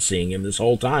not have been seeing him this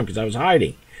whole time because I was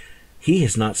hiding. He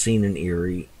has not seen an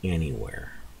Erie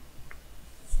anywhere.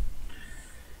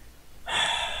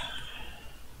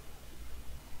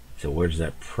 So where does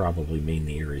that probably mean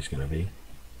the Erie's going to be?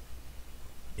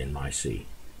 In my sea.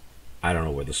 I don't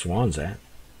know where the swan's at.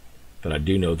 But I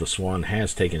do know the swan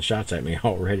has taken shots at me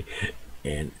already,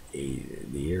 and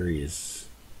the Erie is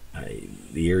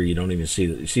the Erie. You don't even see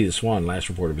the swan last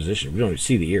reported position. We don't even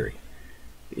see the Erie.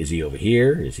 Is he over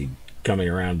here? Is he coming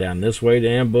around down this way to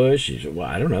ambush? Well,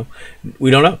 I don't know. We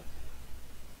don't know,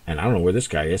 and I don't know where this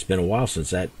guy is. It's been a while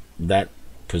since that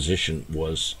position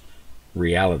was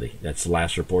reality. That's the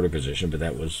last reported position, but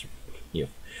that was a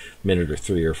minute or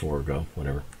 3 or 4 ago,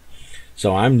 whatever.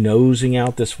 So I'm nosing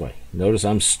out this way. Notice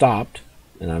I'm stopped,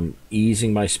 and I'm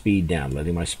easing my speed down,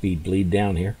 letting my speed bleed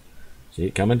down here. See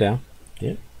it coming down?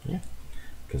 Yeah.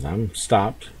 Because I'm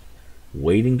stopped,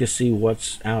 waiting to see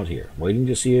what's out here, waiting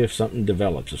to see if something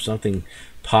develops, if something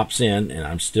pops in, and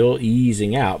I'm still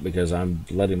easing out because I'm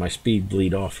letting my speed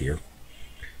bleed off here.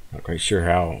 Not quite sure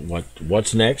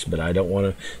what's next, but I don't want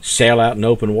to sail out in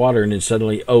open water and then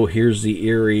suddenly, oh, here's the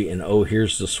Erie and oh,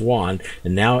 here's the swan,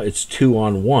 and now it's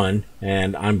 2-on-1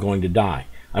 and I'm going to die.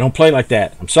 I don't play like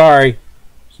that. I'm sorry.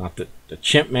 It's not the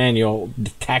chimp manual,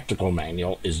 the tactical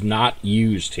manual is not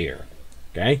used here.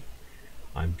 Okay?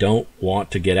 I don't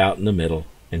want to get out in the middle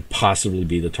and possibly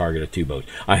be the target of 2 boats.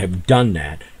 I have done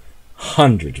that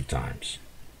hundreds of times.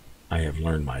 I have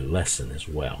learned my lesson as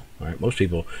well. All right? Most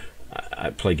people, I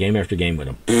play game after game with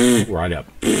them. Right up.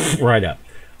 Right up.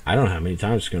 I don't know how many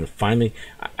times it's going to finally...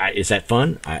 is that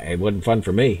fun? It wasn't fun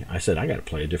for me. I said, I got to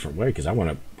play a different way because I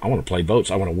want to play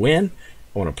boats. I want to win.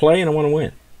 I want to play, and I want to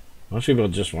win. Most people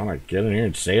just want to get in here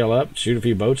and sail up, shoot a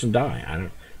few boats, and die.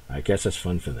 I guess that's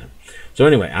fun for them. So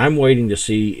anyway, I'm waiting to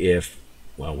see if...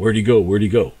 Well, where'd he go? Where'd he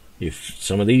go? If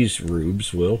some of these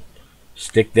rubes will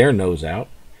stick their nose out,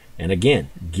 and again,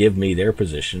 give me their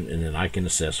position, and then I can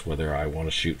assess whether I want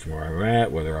to shoot from where I'm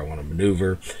at, whether I want to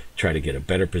maneuver, try to get a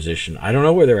better position. I don't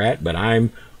know where they're at, but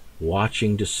I'm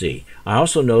watching to see. I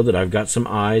also know that I've got some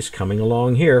eyes coming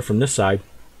along here from this side.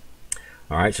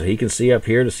 All right, so he can see up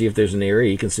here to see if there's an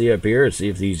Erie. He can see up here to see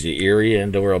if there's an Erie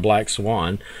and or a black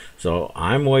swan. So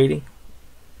I'm waiting.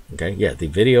 Okay, yeah, the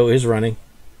video is running.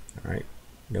 All right,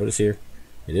 notice here.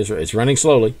 It's running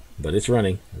slowly, but it's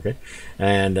running. Okay,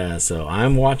 and so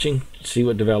I'm watching to see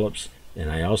what develops, and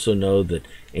I also know that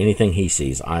anything he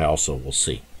sees, I also will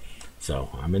see. So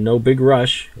I'm in no big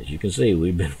rush. As you can see,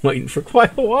 we've been waiting for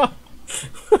quite a while.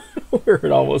 We're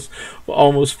at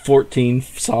almost 14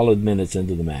 solid minutes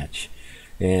into the match,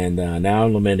 and now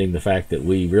I'm lamenting the fact that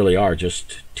we really are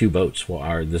just 2 boats.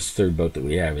 Well, this third boat that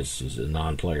we have is a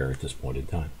non-player at this point in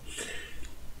time.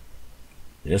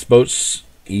 This boat's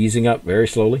easing up very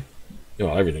slowly.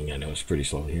 Well, everything I know is pretty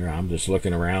slow here. I'm just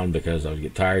looking around because I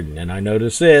get tired, and then I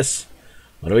notice this.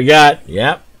 What do we got?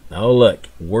 Yep. Oh, look.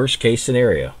 Worst case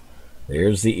scenario.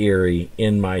 There's the Erie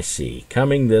in my sea,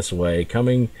 coming this way,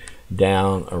 coming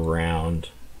down around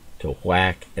to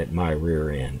whack at my rear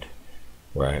end,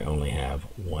 where I only have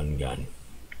one gun.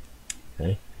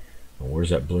 Okay, well, where's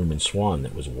that blooming swan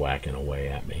that was whacking away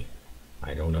at me?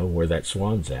 I don't know where that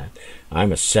swan's at.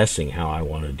 I'm assessing how I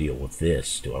want to deal with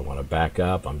this. Do I want to back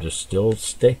up? I'm just still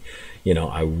you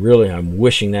know, I'm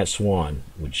wishing that swan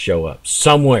would show up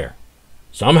somewhere,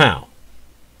 somehow.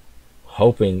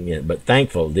 Hoping, but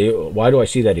thankful. Why do I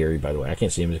see that Eerie, by the way? I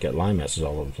can't see him. He's got line masses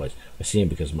all over the place. I see him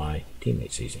because my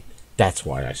teammate sees him. That's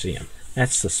why I see him.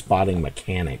 That's the spotting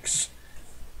mechanics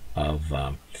of,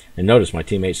 and notice my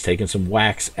teammate's taking some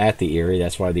whacks at the Eerie.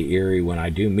 That's why the Eerie, when I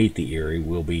do meet the Eerie,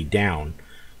 will be down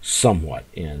somewhat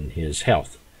in his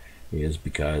health, is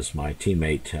because my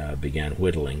teammate began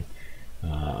whittling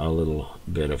a little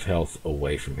bit of health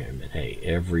away from him. And hey,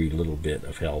 every little bit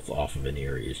of health off of an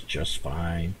Eerie is just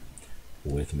fine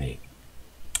with me.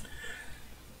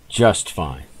 Just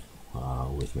fine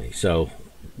with me. So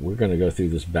we're going to go through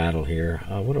this battle here.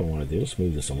 What do I want to do? Let's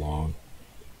move this along.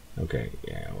 Okay,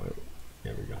 yeah, well,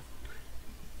 there we go.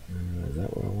 Is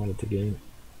that what I wanted to do?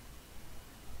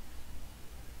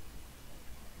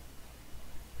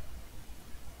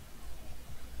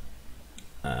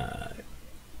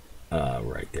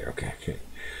 Right there. Okay.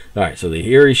 All right, so the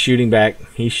Eerie's shooting back.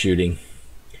 He's shooting.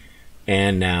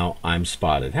 And now I'm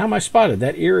spotted. How am I spotted?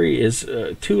 That Eerie is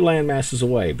 2 land masses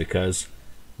away, because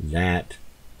that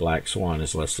black swan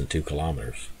is less than 2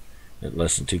 kilometers. At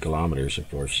less than 2 kilometers, of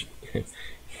course,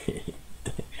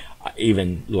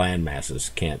 even land masses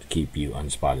can't keep you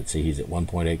unspotted. See, he's at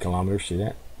 1.8 kilometers. See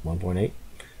that? 1.8.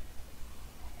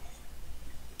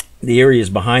 The Eerie is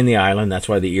behind the island. That's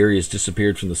why the Eerie has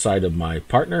disappeared from the sight of my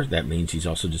partner. That means he's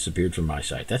also disappeared from my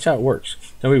sight. That's how it works.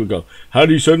 Some people go, how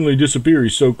do you suddenly disappear?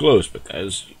 He's so close.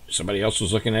 Because somebody else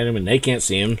was looking at him and they can't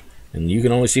see him. And you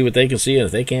can only see what they can see. And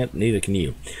if they can't, neither can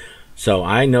you. So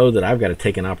I know that I've got to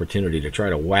take an opportunity to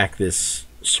try to whack this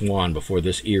swan before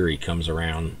this Eerie comes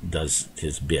around, does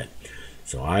his bit.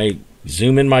 So I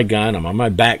zoom in my gun. I'm on my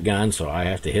back gun, so I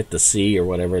have to hit the C or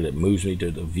whatever that moves me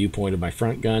to the viewpoint of my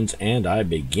front guns, and I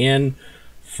begin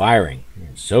firing.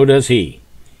 And so does he.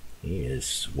 He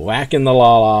is whacking the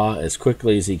Laalaa as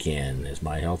quickly as he can as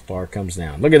my health bar comes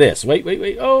down. Look at this.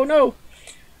 Wait. Oh, no.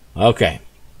 Okay.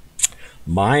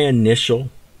 My initial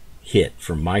hit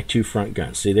from my 2 front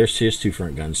guns. See, there's his 2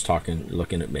 front guns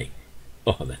looking at me.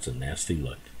 Oh, that's a nasty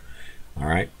look. All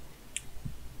right.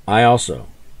 I also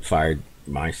fired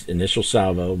my initial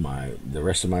salvo. The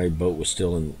rest of my boat was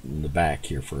still in the back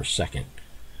here for a second.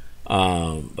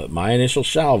 But my initial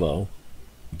salvo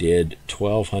did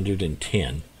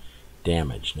 1,210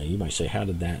 damage. Now you might say, how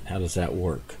does that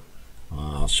work?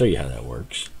 I'll show you how that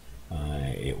works.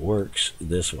 It works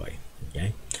this way.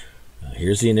 Okay.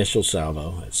 Here's the initial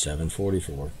salvo at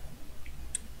 744.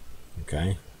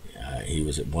 Okay. He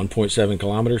was at 1.7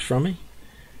 kilometers from me.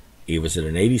 He was at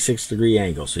an 86-degree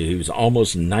angle, so he was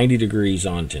almost 90 degrees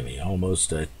onto me,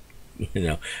 almost a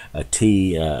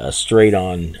straight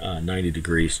on 90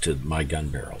 degrees to my gun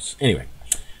barrels. Anyway,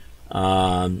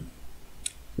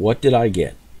 what did I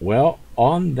get? Well,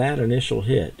 on that initial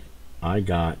hit, I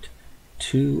got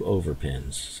 2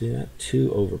 overpins. See that? 2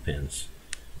 overpins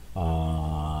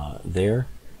there,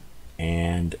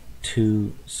 and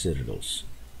 2 citadels.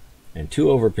 And 2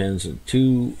 overpins,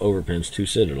 2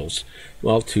 citadels.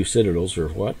 Well, 2 citadels are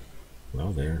what?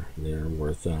 Well, they're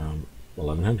worth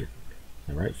 1,100.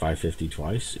 All right, 550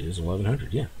 twice is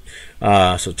 1,100.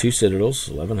 Yeah. So 2 citadels,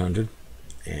 1,100,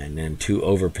 and then 2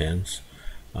 overpins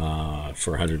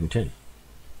for 110.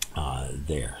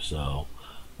 There. So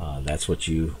that's what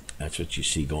you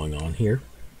see going on here.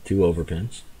 2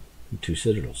 overpins, and 2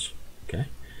 citadels. Okay.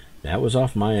 That was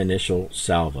off my initial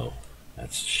salvo.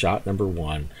 That's shot number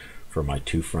 1. For my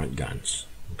 2 front guns.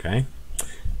 Okay,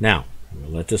 now we'll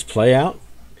let this play out.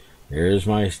 Here's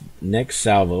my next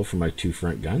salvo for my 2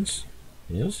 front guns.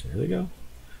 Yes, here they go.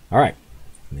 All right,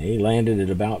 they landed at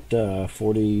about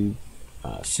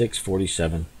 46,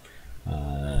 47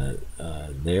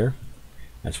 there.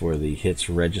 That's where the hits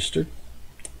registered.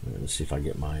 Let's see if I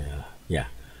get my yeah.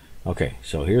 Okay,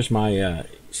 so here's my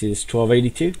see this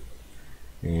 1282,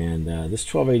 and this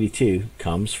 1282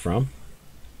 comes from,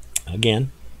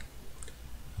 again,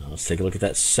 let's take a look at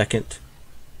that second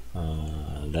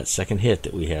hit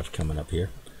that we have coming up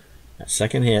here. That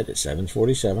second hit at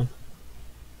 747.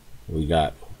 We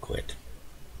got quit.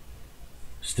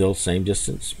 Still same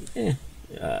distance.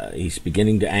 He's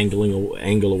beginning to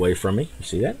angle away from me. You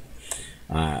see that?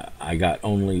 I got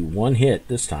only 1 hit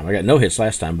this time. I got no hits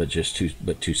last time, but just 2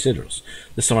 citadels.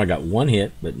 This time I got 1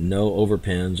 hit, but no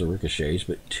overpins or ricochets,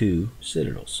 but 2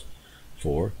 citadels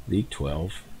for the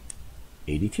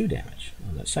 1282 damage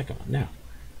on that second one. Now,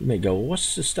 You may go,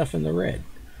 what's the stuff in the red?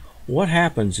 What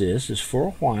happens is for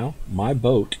a while, my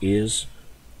boat is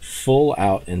full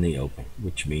out in the open,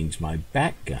 which means my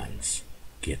back guns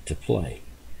get to play.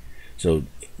 So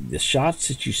the shots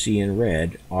that you see in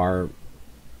red are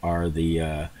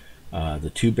the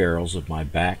 2 barrels of my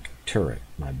back turret,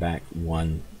 my back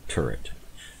 1 turret,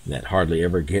 that hardly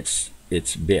ever gets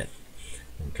its bit.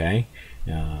 Okay,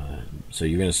 so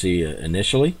you're going to see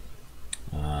initially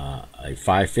a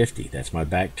 550. That's my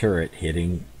back turret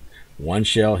hitting, 1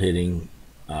 shell hitting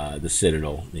the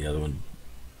Citadel, the other one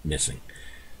missing.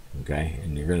 Okay,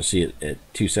 and you're going to see it at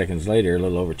 2 seconds later, a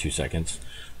little over 2 seconds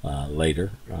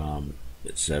later,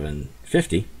 at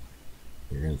 750.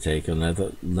 You're going to take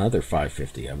another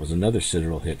 550. That was another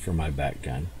Citadel hit for my back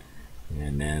gun,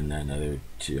 and then another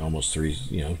almost 3,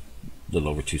 a little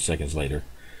over 2 seconds later,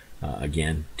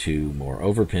 again 2 more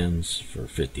overpins for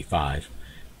 55.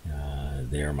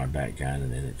 There, my back gun,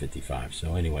 and then at 55.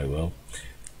 So anyway,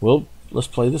 let's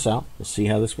play this out. Let's see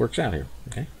how this works out here.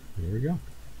 Okay, here we go.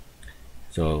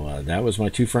 So that was my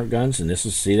 2 front guns, and this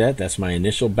is, see that? That's my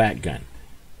initial back gun.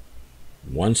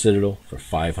 1 Citadel for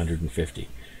 550.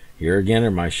 Here again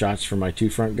are my shots for my 2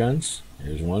 front guns.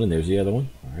 There's one, and there's the other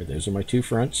one. All right, those are my 2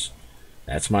 fronts.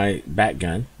 That's my back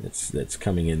gun that's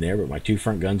coming in there, but my 2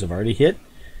 front guns have already hit.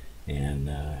 And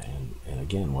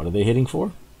again, what are they hitting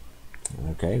for?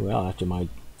 Okay, well, after my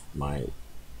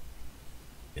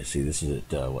let's see, this is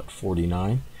at what,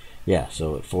 49? Yeah,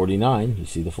 so at 49, you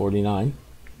see the 49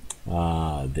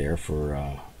 there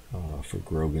for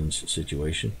Grogan's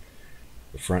situation.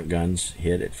 The front guns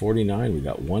hit at 49. We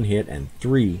got 1 hit and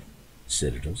 3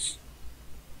 Citadels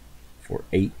for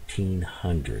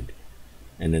 1,800.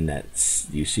 And then that's,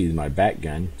 you see my back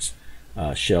guns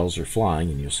shells are flying,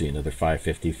 and you'll see another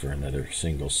 550 for another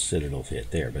single Citadel hit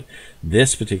there. But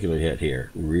this particular hit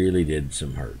here really did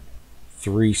some hurt.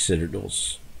 3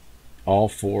 Citadels. All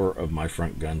 4 of my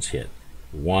front guns hit.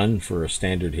 1 for a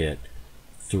standard hit,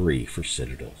 3 for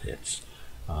Citadel hits.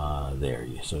 There,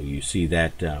 so you see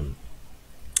that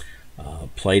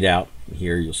played out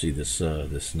here. You'll see this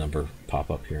this number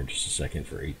pop up here in just a second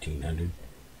for 1,800.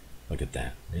 Look at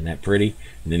that. Isn't that pretty?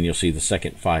 And then you'll see the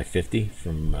second 550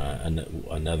 from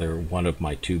another one of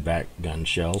my 2 back gun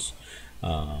shells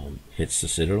hits the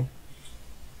Citadel.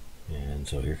 And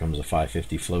so here comes a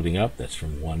 550 floating up. That's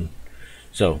from 1.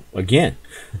 So again,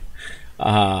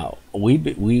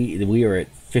 we are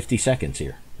at 50 seconds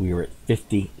here. We are at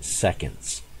 50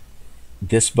 seconds.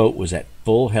 This boat was at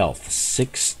full health.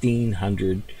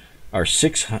 1,600 or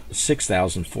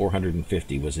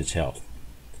 6,450 was its health,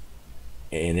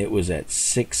 and it was at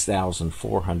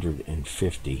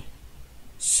 6,450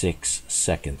 6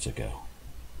 seconds ago.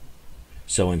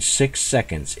 So in 6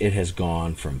 seconds, it has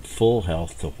gone from full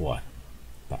health to what?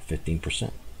 About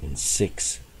 15% in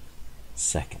 6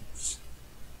 seconds.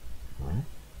 All right.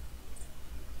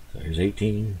 So here's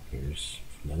 18. Here's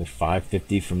another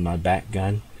 550 from my back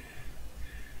gun.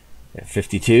 At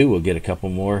 52, we'll get a couple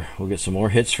more. We'll get some more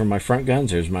hits from my front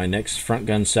guns. There's my next front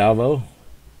gun salvo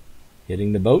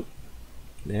hitting the boat.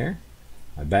 There.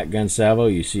 My back gun salvo,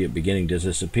 you see it beginning to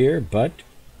disappear, but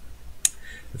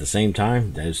at the same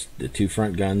time, there's the 2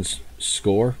 front guns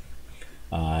score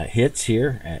hits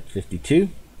here at 52.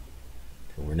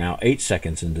 So we're now 8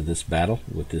 seconds into this battle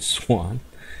with this Swan.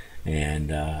 And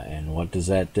what does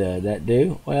that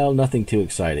do? Well, nothing too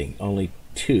exciting. Only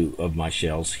 2 of my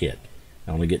shells hit.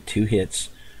 I only get 2 hits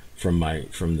from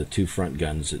the 2 front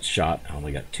guns that shot. I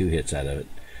only got 2 hits out of it.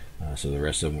 So the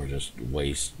rest of them were just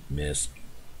waste, miss,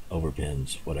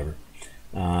 overpins, whatever.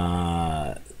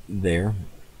 There.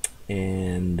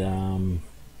 And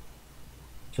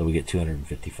so we get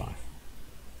 255.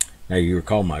 Now you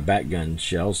recall my back gun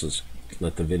shells. Let's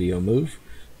let the video move.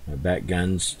 My back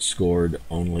guns scored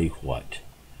only what?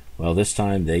 Well, this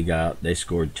time they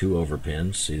scored 2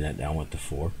 overpins. See that down went to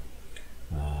 4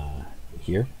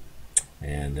 here,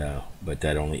 and but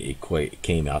that only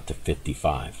came out to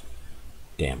 55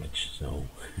 damage. So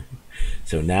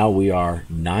so now we are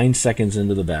 9 seconds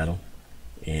into the battle,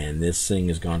 and this thing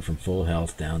has gone from full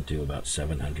health down to about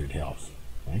 700 health.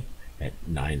 Okay, at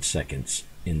 9 seconds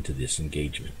into this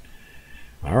engagement.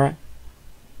 All right,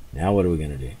 now what are we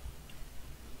going to do?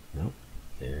 Well,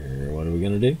 what are we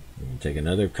going to do? We're going to take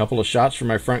another couple of shots from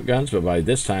my front guns, but by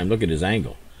this time, look at his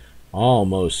angle.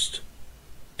 Almost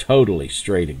totally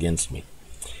straight against me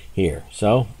here.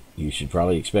 So you should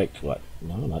probably expect what?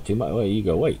 No, not too much. Well, you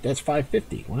go, wait, that's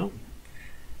 550. Well,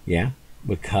 yeah,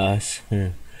 because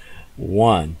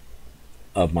 1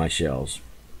 of my shells,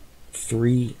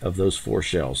 3 of those 4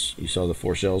 shells, you saw the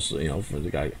 4 shells, for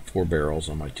the guy, 4 barrels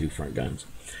on my 2 front guns.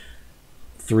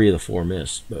 3 of the 4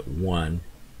 missed, but 1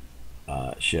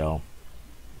 shell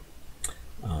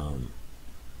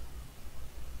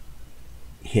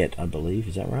hit, I believe.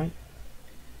 Is that right?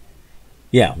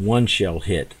 Yeah, 1 shell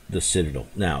hit the Citadel.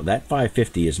 Now, that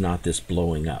 550 is not this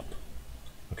blowing up.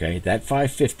 Okay, that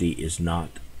 550 is not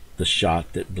the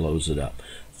shot that blows it up.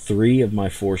 3 of my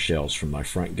 4 shells from my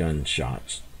front gun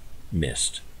shots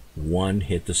missed. 1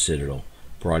 hit the Citadel,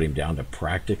 brought him down to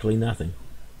practically nothing.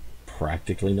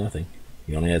 Practically nothing.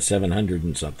 He only had 700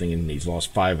 and something, and he's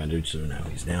lost 500, so now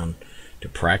he's down to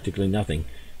practically nothing.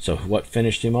 So what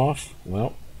finished him off?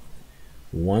 Well,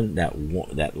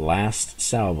 that last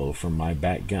salvo from my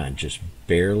back gun just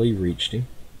barely reached him,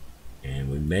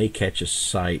 and we may catch a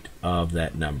sight of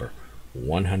that number,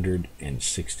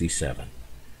 167.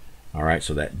 All right,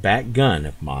 so that back gun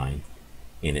of mine,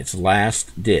 in its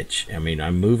last ditch, I mean,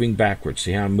 I'm moving backwards.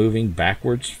 See how I'm moving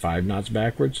backwards, 5 knots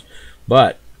backwards?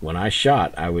 But when I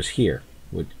shot, I was here.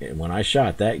 When I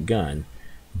shot, that gun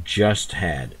just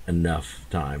had enough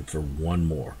time for 1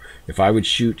 more. If I would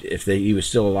shoot, if he was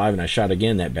still alive and I shot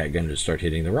again, that back gun would start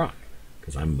hitting the rock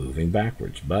because I'm moving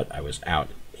backwards. But I was out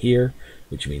here,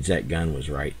 which means that gun was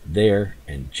right there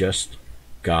and just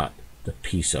got the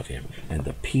piece of him. And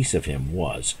the piece of him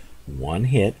was 1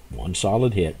 hit, 1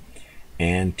 solid hit,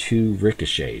 and 2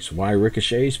 ricochets. Why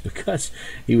ricochets? Because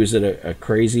he was at a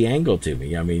crazy angle to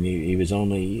me. I mean, he was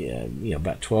only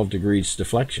about 12 degrees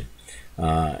deflection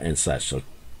and such.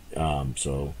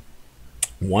 So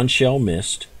 1 shell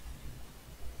missed,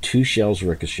 2 shells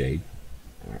ricocheted.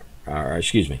 Or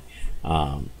excuse me,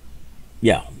 1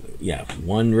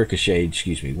 ricocheted.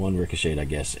 Excuse me, 1 ricocheted, I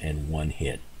guess, and 1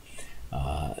 hit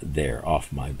there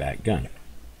off my back gun,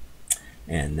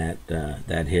 and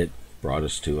that hit brought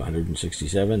us to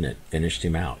 167. It finished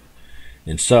him out.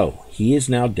 And so he is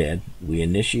now dead. We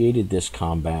initiated this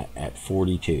combat at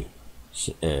 42.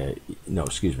 No,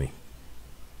 excuse me.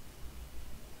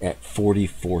 At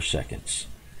 44 seconds.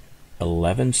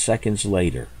 11 seconds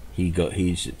later,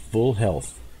 he's at full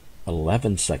health.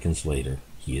 11 seconds later,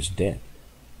 he is dead.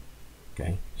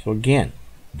 Okay? So again,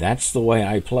 that's the way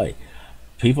I play.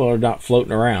 People are not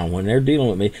floating around. When they're dealing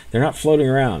with me, they're not floating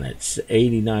around. It's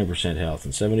 89% health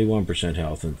and 71%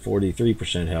 health and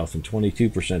 43% health and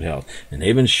 22% health. And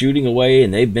they've been shooting away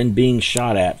and they've been being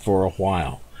shot at for a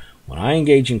while. When I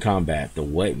engage in combat,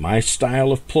 my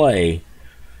style of play,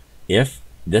 if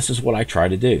this is what I try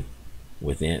to do,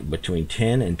 between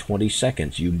 10 and 20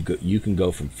 seconds, you can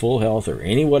go from full health or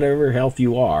whatever health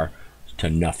you are to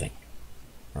nothing.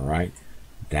 All right?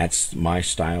 That's my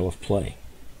style of play,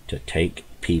 to take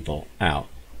people out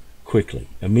quickly,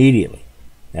 immediately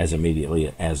as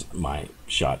my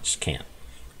shots can.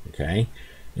 Okay?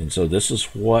 And so this is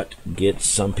what gets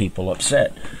some people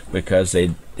upset, because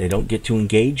they don't get to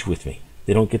engage with me.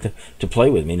 They don't get to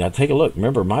play with me. Now take a look.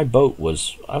 Remember, my boat I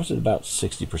was at about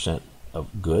 60%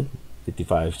 of good,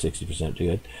 55, 60%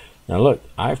 good. Now look,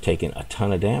 I've taken a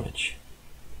ton of damage.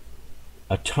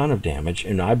 A ton of damage,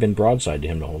 and I've been broadside to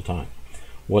him the whole time.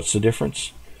 What's the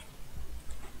difference?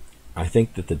 I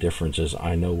think that the difference is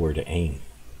I know where to aim.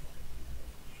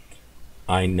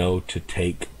 I know to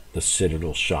take the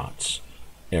Citadel shots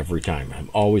every time. I'm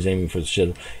always aiming for the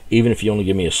Citadel, even if you only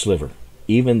give me a sliver.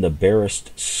 Even the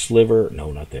barest sliver,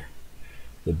 no, not there.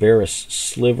 The barest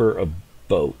sliver of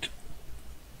boat.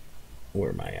 Where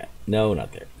am I at? No,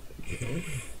 not there.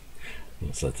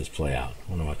 Let's let this play out.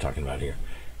 What am I talking about here?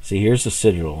 See, here's the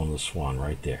Citadel on the Swan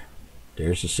right there.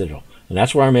 There's the Citadel. And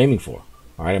that's where I'm aiming for.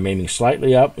 All right, I'm aiming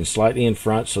slightly up and slightly in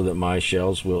front so that my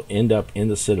shells will end up in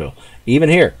the Citadel. Even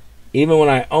here, even when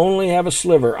I only have a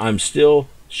sliver, I'm still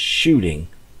shooting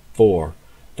for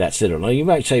that Citadel. Now, you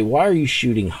might say, why are you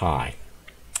shooting high?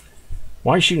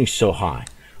 Why are you shooting so high?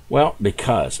 Well,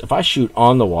 because if I shoot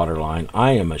on the waterline,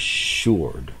 I am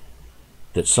assured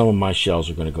that some of my shells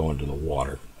are going to go into the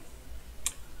water.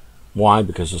 Why?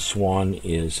 Because the Swan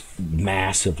is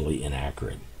massively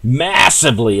inaccurate.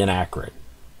 Massively inaccurate.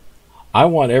 I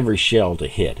want every shell to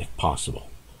hit if possible.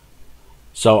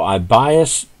 So I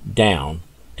bias down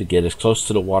to get as close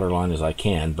to the waterline as I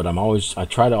can, but I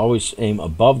try to always aim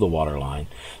above the waterline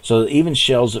so that even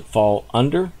shells that fall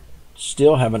under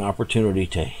still have an opportunity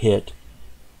to hit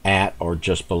at or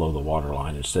just below the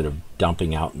waterline instead of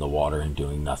dumping out in the water and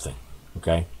doing nothing.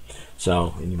 Okay?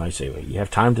 So, and you might say, well, you have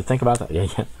time to think about that?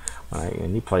 Yeah. Right,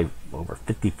 and you play over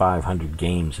 5,500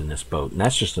 games in this boat, and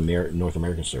that's just the North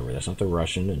American server. That's not the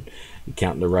Russian, and you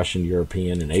count the Russian,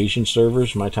 European, and Asian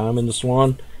servers. My time in the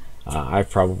Swan, I've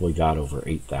probably got over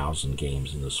 8,000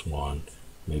 games in the Swan,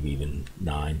 maybe even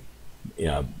 9,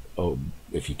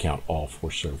 if you count all 4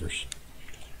 servers.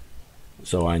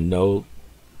 So I know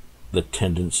the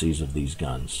tendencies of these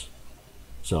guns.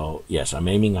 So yes, I'm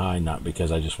aiming high, not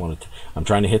because I just wanted to. I'm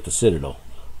trying to hit the citadel,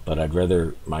 but I'd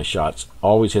rather my shots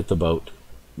always hit the boat,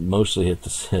 mostly hit the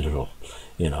citadel,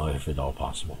 you know, if at all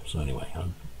possible. So anyway, I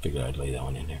figured I'd lay that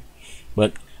one in there.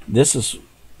 But this is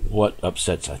what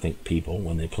upsets, I think, people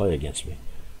when they play against me,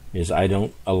 is I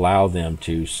don't allow them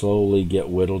to slowly get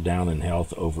whittled down in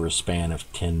health over a span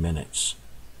of 10 minutes.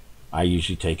 I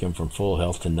usually take them from full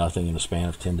health to nothing in a span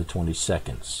of 10 to 20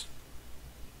 seconds.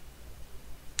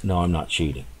 No, I'm not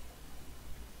cheating.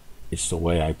 It's the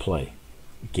way I play.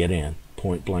 Get in,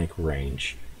 point blank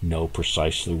range, know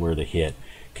precisely where to hit,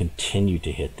 continue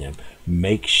to hit them,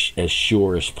 make as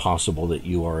sure as possible that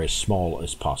you are as small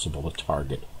as possible a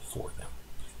target for them.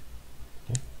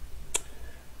 Okay?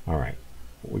 All right,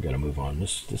 we got to move on.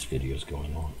 This video is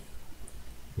going on.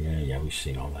 Yeah, we've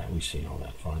seen all that.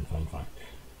 Fine.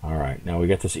 All right, now we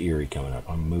got this Eerie coming up.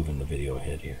 I'm moving the video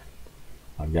ahead here.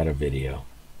 I've got a video,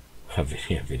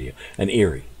 an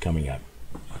Eerie coming up.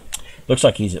 Looks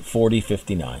like he's at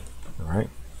 40.59. All right,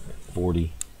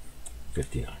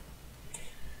 40.59.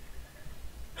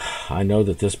 I know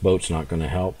that this boat's not going to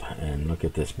help, and look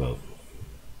at this boat.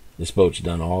 This boat's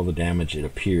done all the damage it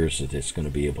appears that it's going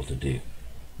to be able to do.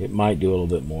 It might do a little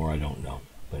bit more, I don't know,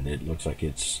 but it looks like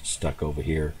it's stuck over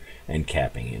here and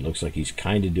capping. It looks like he's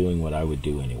kind of doing what I would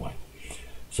do anyway.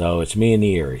 So it's me and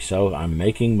the Eerie. So I'm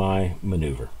making my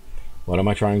maneuver. What am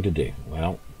I trying to do?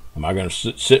 Well, am I going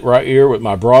to sit right here with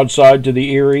my broadside to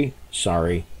the Eerie?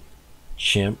 Sorry,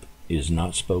 chimp is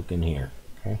not spoken here.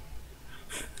 Okay.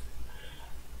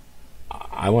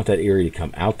 I want that Eerie to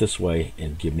come out this way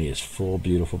and give me his full,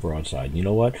 beautiful broadside. You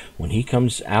know what? When he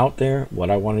comes out there, what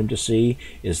I want him to see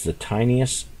is the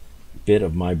tiniest bit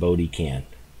of my boat he can.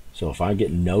 So if I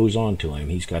get nose onto him,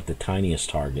 he's got the tiniest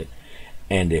target.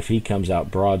 And if he comes out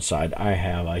broadside, I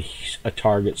have a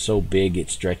target so big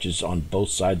it stretches on both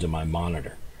sides of my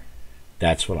monitor.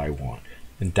 That's what I want.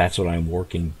 And that's what I'm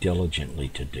working diligently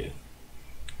to do.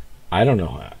 I don't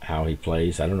know how he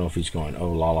plays. I don't know if he's going,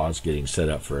 oh, Lala's getting set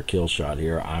up for a kill shot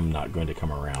here, I'm not going to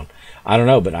come around. I don't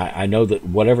know, but I know that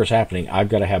whatever's happening, I've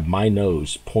got to have my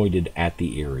nose pointed at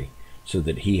the Eerie so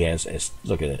that he has,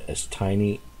 look at it, as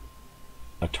tiny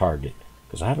a target.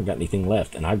 Because I haven't got anything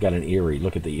left, and I've got an Eerie.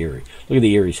 Look at the Eerie. Look at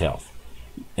the Eerie's health.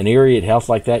 An Eerie at health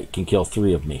like that can kill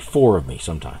 3 of me, 4 of me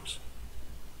sometimes.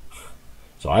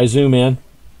 So I zoom in.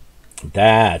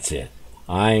 That's it.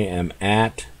 I am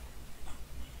at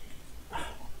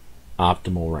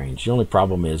optimal range. The only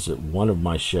problem is that one of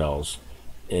my shells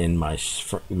in my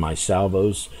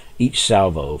salvos, each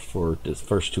salvo for the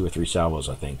first 2 or 3 salvos,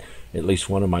 I think, at least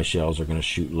one of my shells are going to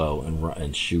shoot low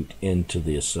and shoot into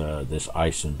this this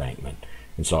ice embankment.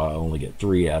 And so I only get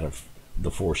 3 out of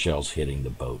the 4 shells hitting the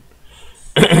boat.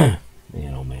 You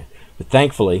know, man. But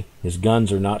thankfully, his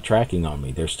guns are not tracking on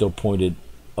me. They're still pointed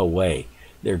away.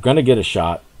 They're going to get a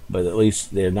shot, but at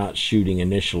least they're not shooting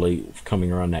initially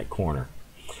coming around that corner.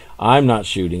 I'm not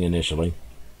shooting initially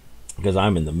because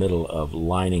I'm in the middle of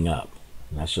lining up.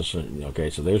 And that's just, okay,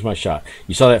 so there's my shot.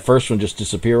 You saw that first one just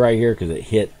disappear right here because it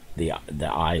hit the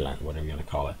island, whatever you're going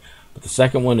to call it. But the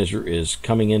second one is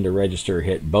coming in to register a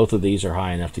hit. Both of these are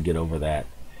high enough to get over that.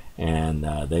 And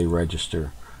they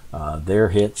register their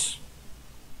hits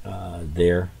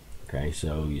there. Okay,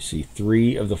 so you see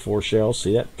 3 of the 4 shells.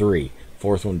 See that? 3.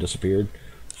 4th one disappeared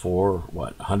for,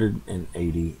 what,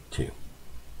 182.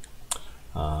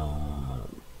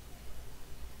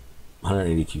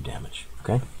 182 damage.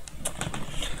 Okay.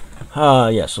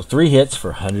 Yeah, so 3 hits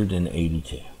for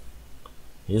 182.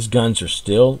 His guns are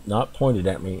still not pointed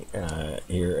at me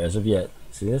here as of yet.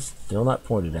 See this? Still not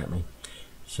pointed at me.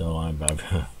 So I'm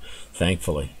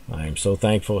thankfully, I am so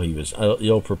thankful he was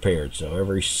ill prepared. So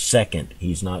every second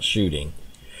he's not shooting.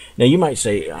 Now you might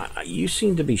say, you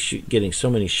seem to be getting so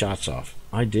many shots off.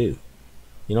 I do.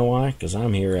 You know why? Because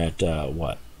I'm here at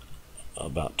what?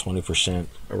 About 20%,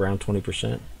 around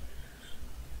 20%.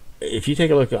 If you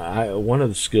take a look, one of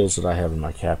the skills that I have in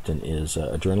my captain is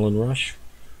adrenaline rush.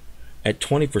 At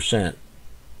 20%,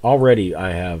 already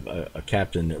I have a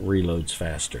captain that reloads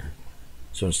faster.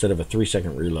 So instead of a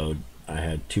 3-second reload, I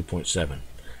had 2.7.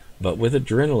 But with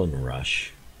adrenaline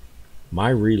rush,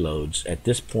 my reloads at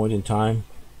this point in time,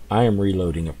 I am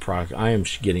reloading I am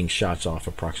getting shots off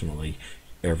approximately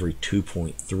every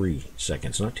 2.3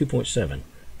 seconds, not 2.7,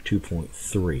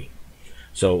 2.3.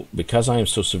 So because I am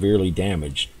so severely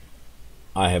damaged,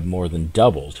 I have more than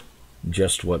doubled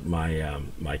just what my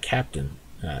my captain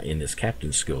in this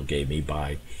captain skill gave me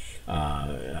by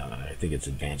I think it's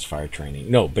advanced fire training,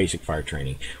 no, basic fire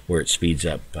training, where it speeds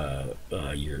up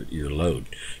your load.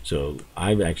 So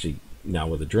I've actually now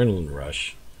with adrenaline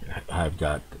rush, I've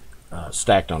got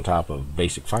stacked on top of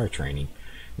basic fire training,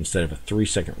 instead of a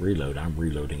 3-second reload, I'm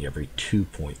reloading every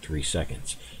 2.3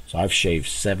 seconds. So I've shaved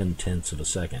 7/10 of a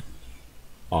second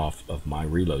off of my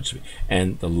reload speed.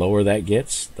 And the lower that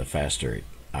gets, the faster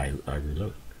I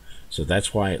reload. So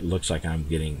that's why it looks like I'm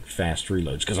getting fast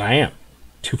reloads, because I am.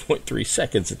 2.3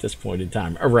 seconds at this point in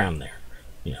time, around there.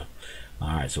 You know.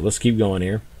 All right, so let's keep going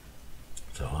here.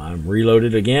 So I'm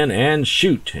reloaded again, and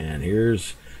shoot. And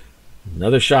here's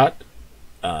another shot.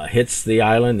 Hits the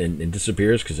island and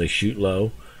disappears because they shoot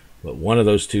low. But one of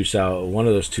those two shell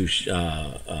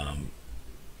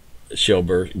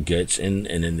burst gets in,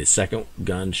 and then the second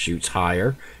gun shoots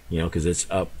higher, you know, because it's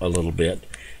up a little bit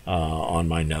on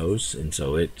my nose, and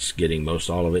so it's getting most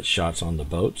all of its shots on the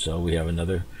boat. So we have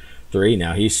another 3.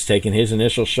 Now he's taking his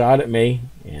initial shot at me,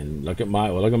 and look at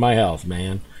my health,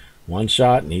 man. 1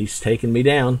 shot and he's taking me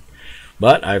down.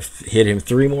 But I've hit him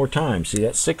 3 more times. See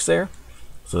that 6 there?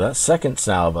 So that second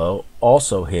salvo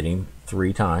also hit him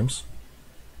 3 times.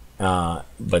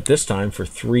 But this time for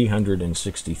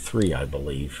 363, I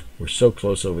believe. We're so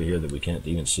close over here that we can't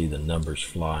even see the numbers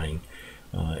flying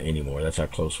anymore. That's how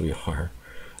close we are.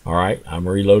 All right, I'm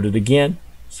reloaded again.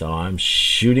 So I'm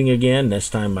shooting again. This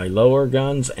time my lower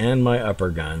guns and my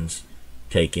upper guns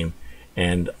take him.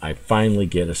 And I finally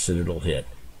get a Citadel hit.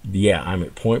 Yeah, I'm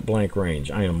at point blank range.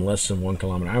 I am less than 1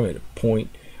 kilometer. I'm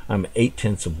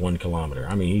 8/10 of 1 kilometer.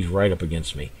 I mean, he's right up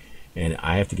against me. And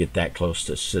I have to get that close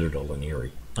to Citadel and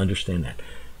Erie. Understand that.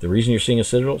 The reason you're seeing a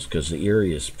Citadel is because the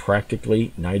Erie is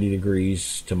practically 90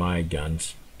 degrees to my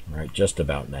guns. Right, just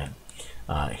about that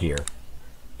here.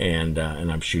 And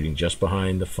I'm shooting just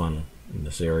behind the funnel. And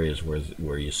this area is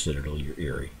where you Citadel your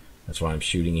Erie. That's why I'm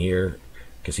shooting here,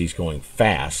 because he's going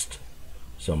fast.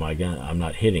 So my gun, I'm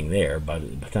not hitting there. By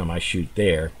the time I shoot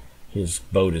there, his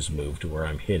boat is moved to where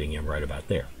I'm hitting him right about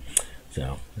there.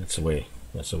 So that's the way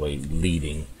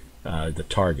leading the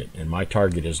target. And my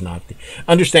target is not the,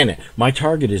 understand that, my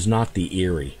target is not the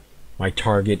Erie. My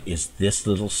target is this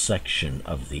little section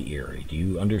of the Erie. Do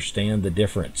you understand the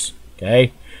difference?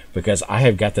 Okay? Because I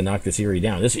have got to knock this Erie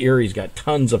down. This Erie's got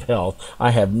tons of health.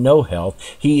 I have no health.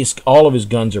 All of his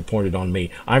guns are pointed on me.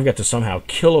 I've got to somehow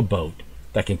kill a boat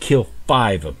that can kill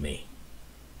 5 of me.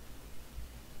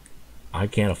 I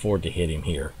can't afford to hit him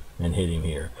here and hit him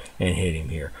here and hit him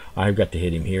here. I've got to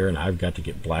hit him here, and I've got to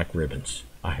get black ribbons.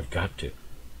 I have got to,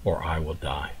 or I will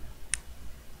die.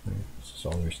 That's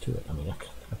all there is to it. I mean, I've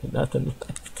got nothing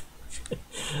left.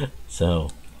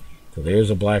 So there's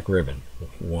a black ribbon.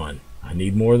 1. I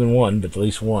need more than 1, but at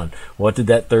least 1. What did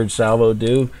that 3rd salvo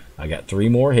do? I got 3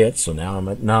 more hits, so now I'm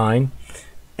at 9.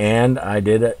 And I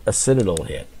did a Citadel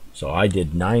hit. So I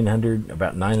did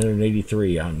about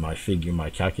 983 on my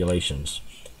calculations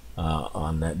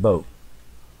on that boat.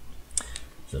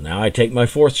 So now I take my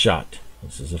 4th shot.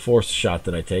 This is the 4th shot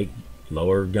that I take.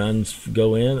 Lower guns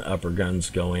go in, upper guns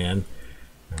go in.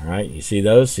 All right, you see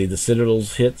those? See the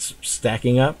Citadel's hits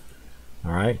stacking up?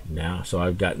 All right, now, so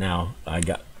I got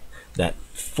that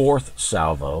 4th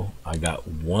salvo. I got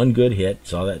 1 good hit,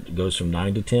 so that goes from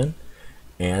 9 to 10,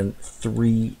 and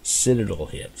 3 Citadel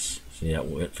hits. See, that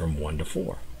went from 1 to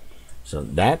 4. So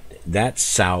that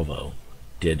salvo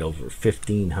did over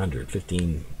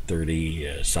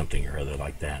 1530 something or other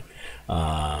like that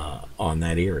on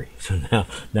that Erie. So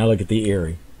now look at the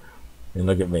Erie and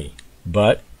look at me.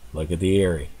 But look at the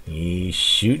Erie. He's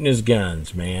shooting his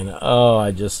guns, man. Oh,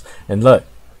 and look,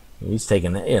 he's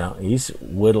taking that. You know, he's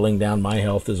whittling down my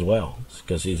health as well,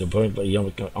 because he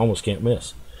almost can't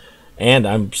miss. And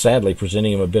I'm sadly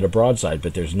presenting him a bit of broadside,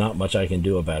 but there's not much I can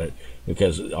do about it,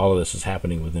 because all of this is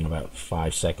happening within about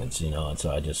 5 seconds, you know, and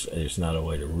so there's not a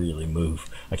way to really move.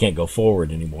 I can't go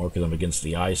forward anymore because I'm against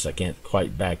the ice. I can't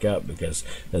quite back up because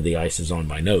the ice is on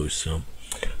my nose. So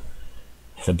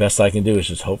the best I can do is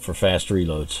just hope for fast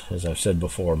reloads. As I've said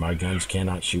before, my guns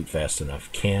cannot shoot fast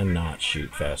enough. Cannot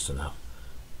shoot fast enough.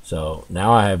 So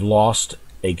now I have lost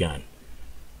a gun.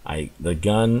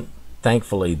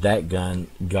 Thankfully, that gun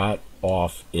got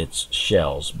off its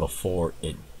shells before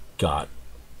it got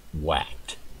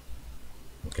whacked.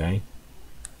 Okay?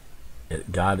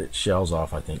 It got its shells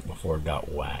off, I think, before it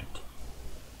got whacked.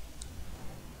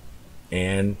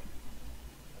 And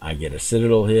I get a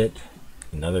Citadel hit,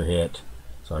 another hit.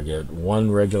 So I get 1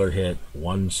 regular hit,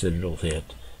 1 Citadel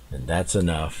hit, and that's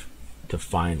enough to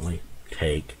finally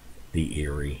take the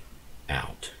Erie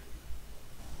out.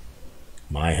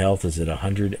 My health is at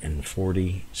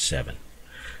 147.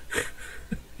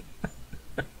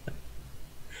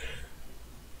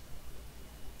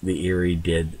 The Erie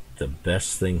did the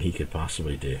best thing he could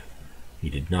possibly do. He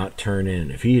did not turn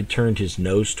in. If he had turned his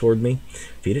nose toward me,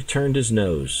 if he'd have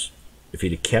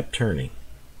kept turning,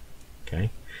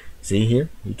 okay, See here?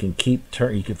 You can keep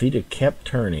turning. If he'd have kept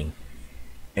turning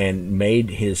and made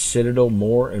his citadel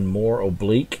more and more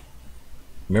oblique.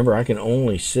 Remember, I can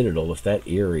only citadel if that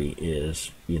Erie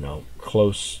is, you know,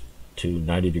 close to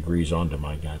 90 degrees onto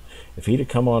my gun. If he'd have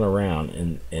come on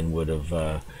around and would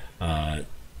have,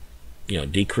 you know,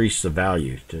 decreased the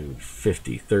value to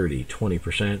 50, 30,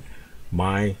 20%,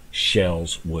 my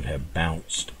shells would have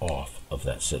bounced off of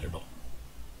that citadel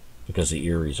because the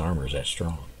Erie's armor is that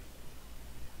strong.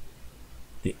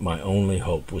 My only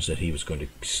hope was that he was going to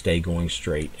stay going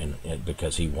straight, and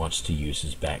because he wants to use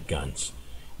his back guns.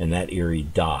 And that Erie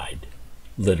died,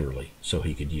 literally, so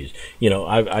he could use... You know,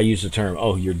 I use the term,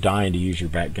 oh, you're dying to use your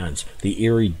back guns. The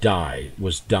Erie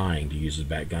was dying to use his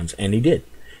back guns, and he did.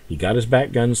 He got his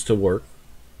back guns to work,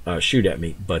 shoot at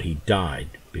me, but he died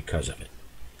because of it.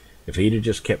 If he'd have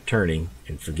just kept turning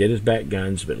and forget his back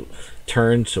guns, but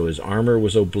turned so his armor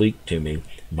was oblique to me,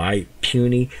 my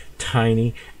puny,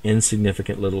 tiny,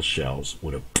 insignificant little shells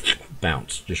would have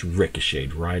bounced, just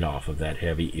ricocheted right off of that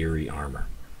heavy Erie armor.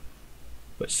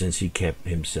 But since he kept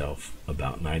himself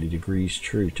about 90 degrees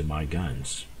true to my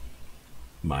guns,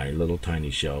 my little tiny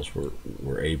shells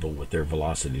were able, with their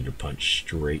velocity, to punch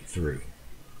straight through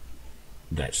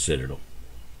that citadel.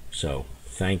 So,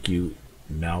 thank you,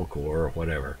 Malcor, or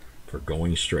whatever, for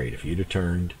going straight. If you'd have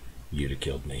turned, you'd have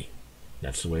killed me.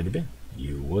 That's the way it would have been.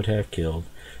 You would have killed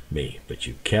me, but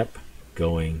you kept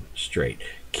going straight.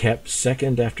 Kept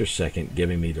second after second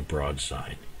giving me the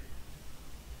broadside.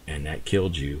 And that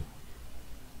killed you,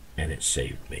 and it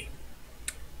saved me.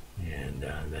 And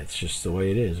that's just the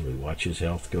way it is. We watch his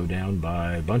health go down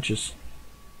by bunches.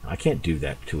 I can't do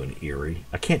that to an Erie.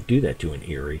 I can't do that to an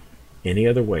Erie any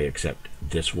other way except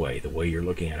this way, the way you're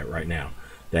looking at it right now.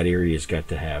 That Erie has got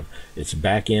to have its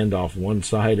back end off one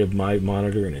side of my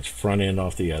monitor and its front end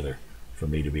off the other for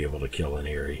me to be able to kill an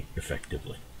Erie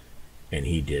effectively. And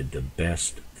he did the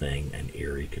best thing an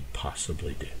Erie could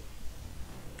possibly do.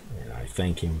 And I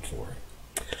thank him for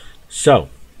it. So,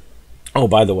 oh,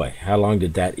 by the way, how long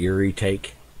did that Erie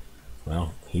take?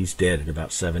 Well, he's dead at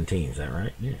about 17. Is that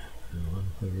right? Yeah.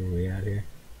 Where are we at here?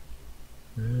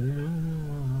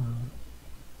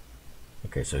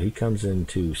 Okay, so he comes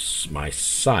into my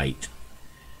sight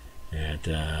at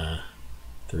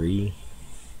 3,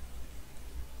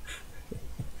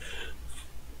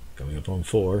 coming up on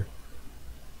 4.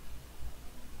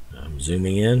 I'm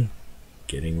zooming in,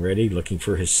 getting ready, looking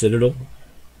for his citadel,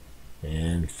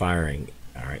 and firing.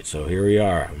 All right, so here we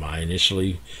are.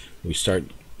 We start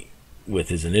with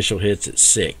his initial hits at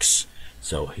 6.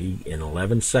 So he, in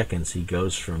 11 seconds, he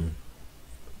goes from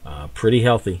pretty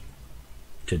healthy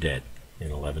to dead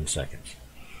in 11 seconds.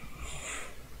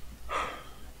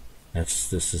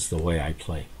 This is the way I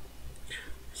play.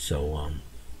 So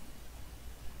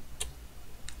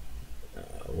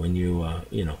when you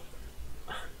you know,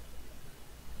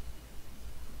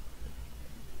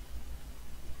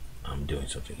 I'm doing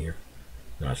something here.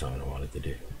 No, that's not what I wanted to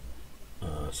do.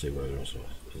 Let's see what else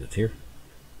was. Is it here?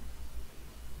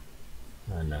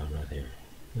 No, not here.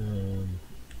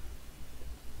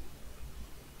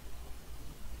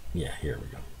 Yeah, here we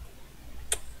go.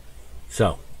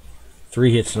 So,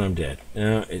 3 hits and I'm dead.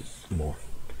 It's more.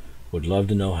 Would love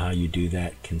to know how you do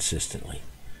that consistently.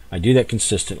 I do that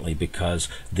consistently because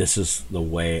this is the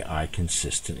way I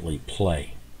consistently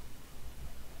play.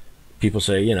 People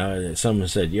say, you know, someone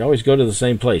said, you always go to the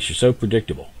same place. You're so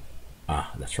predictable.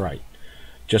 Ah, that's right.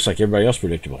 Just like everybody else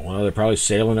predictable. Well, they're probably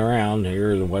sailing around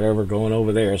here or whatever, going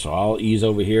over there, so I'll ease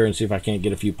over here and see if I can't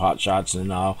get a few pot shots,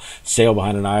 and I'll sail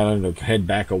behind an island or head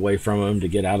back away from them to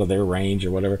get out of their range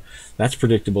or whatever. That's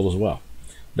predictable as well.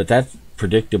 But that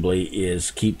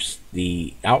predictably keeps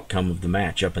the outcome of the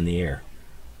match up in the air.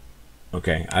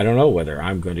 Okay, I don't know whether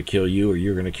I'm going to kill you or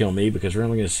you're going to kill me, because we're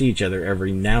only going to see each other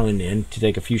every now and then to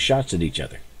take a few shots at each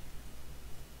other.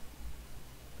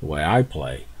 The way I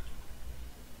play,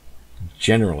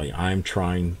 generally, I'm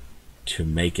trying to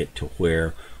make it to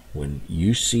where when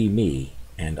you see me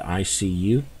and I see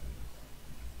you,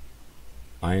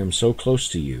 I am so close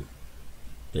to you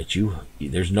that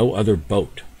there's no other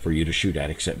boat for you to shoot at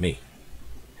except me.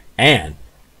 And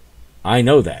I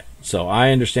know that. So I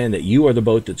understand that you are the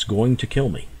boat that's going to kill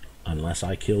me unless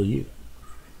I kill you.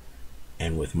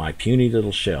 And with my puny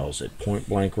little shells at point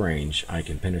blank range, I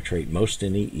can penetrate most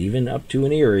any, even up to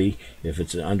an Erie, if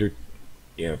it's under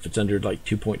like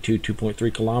 2.2,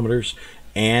 2.3 kilometers,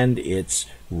 and it's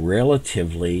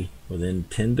relatively within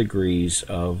 10 degrees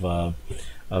of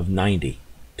 90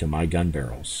 to my gun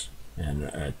barrels, and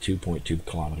 2.2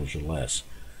 kilometers or less,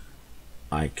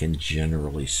 I can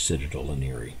generally citadel an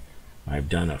Erie. I've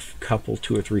done a couple,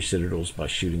 2 or 3 citadels by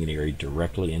shooting an Erie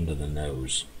directly into the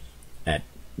nose at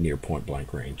near point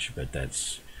blank range, but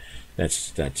that's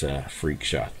a freak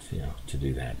shot, you know, to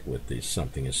do that with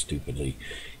something as stupidly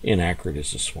inaccurate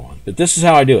as a swan. But this is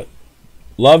how I do it.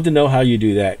 Love to know how you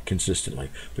do that consistently,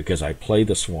 because I play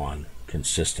the swan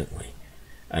consistently,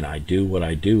 and I do what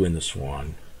I do in the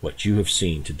swan, what you have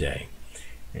seen today.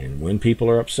 And when people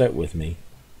are upset with me,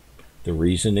 the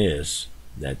reason is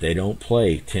that they don't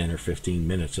play 10 or 15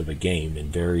 minutes of a game in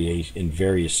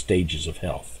various stages of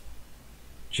health.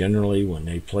 Generally, when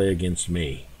they play against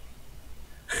me,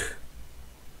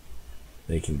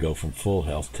 they can go from full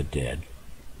health to dead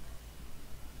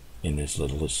in as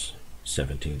little as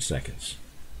 17 seconds.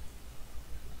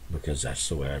 Because that's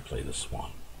the way I play the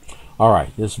swan.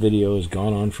 Alright, this video has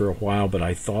gone on for a while, but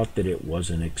I thought that it was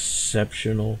an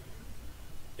exceptional...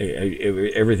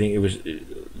 everything, it was...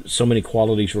 so many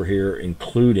qualities were here,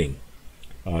 including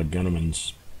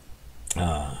Gunneman's...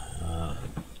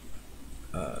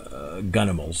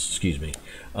 Gunnemal's, excuse me,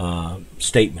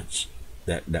 statements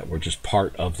that were just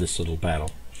part of this little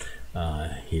battle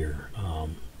here.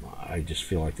 I just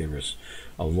feel like there was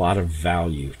a lot of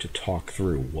value to talk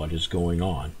through what is going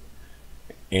on,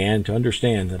 and to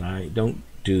understand that I don't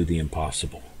do the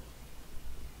impossible.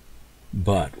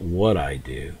 But what I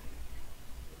do,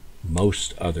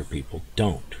 most other people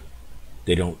don't.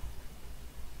 They don't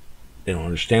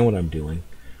understand what I'm doing.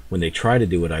 When they try to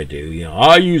do what I do, you know,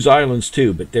 I use islands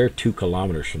too, but they're 2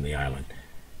 kilometers from the island.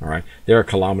 All right, they're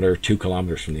 2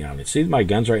 kilometers from the island. See, my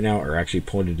guns right now are actually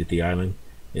pointed at the island.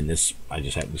 In this, I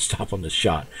just happened to stop on this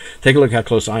shot. Take a look how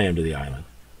close I am to the island.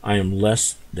 I am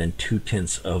less than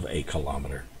 2/10 of a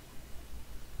kilometer.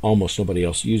 Almost nobody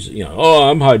else uses, you know, oh,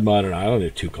 I'm hiding behind an island.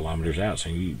 They're 2 kilometers out, so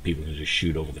people can just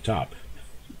shoot over the top.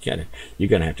 You're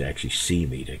gonna have to actually see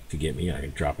me to get me. You're not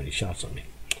gonna drop any shots on me.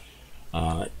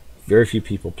 Very few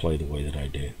people play the way that I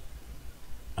do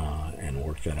and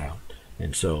work that out.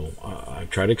 And so I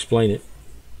try to explain it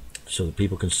so that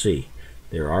people can see.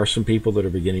 There are some people that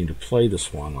are beginning to play the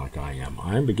swan like I am.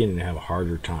 I'm beginning to have a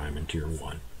harder time in Tier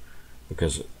 1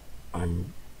 because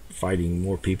I'm fighting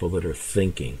more people that are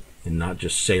thinking and not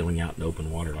just sailing out in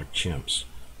open water like chimps,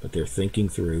 but they're thinking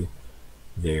through.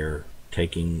 They're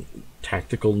taking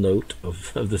tactical note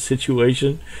of the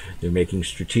situation. They're making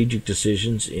strategic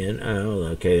decisions in, oh,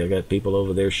 okay, I got people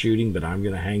over there shooting, but I'm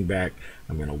going to hang back.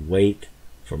 I'm going to wait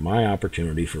for my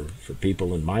opportunity for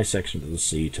people in my section of the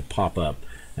sea to pop up,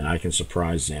 and I can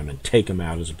surprise them and take them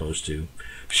out, as opposed to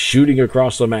shooting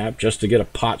across the map just to get a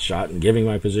pot shot and giving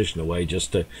my position away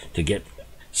just to get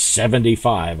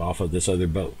 75 off of this other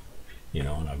boat. You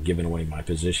know, and I've given away my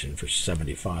position for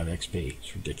 75 XP.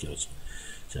 It's ridiculous.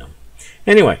 So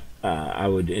anyway, I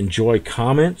would enjoy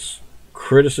comments,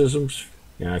 criticisms.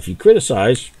 Now, if you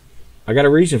criticize, I got a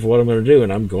reason for what I'm going to do,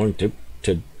 and I'm going to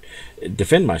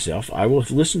defend myself. I will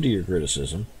listen to your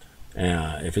criticism.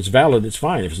 If it's valid, it's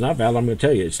fine. If it's not valid, I'm going to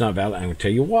tell you it's not valid. I'm going to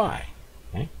tell you why,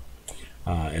 okay?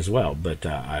 As well. But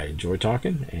I enjoy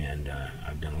talking, and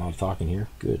I've done a lot of talking here.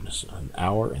 Goodness, an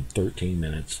hour and 13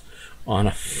 minutes on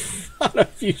a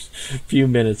few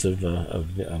minutes of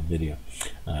video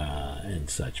and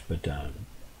such. But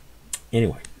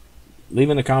anyway, leave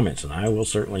in the comments, and I will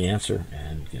certainly answer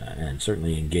and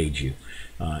certainly engage you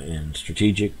in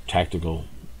strategic, tactical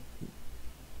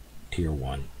Tier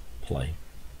 1 play.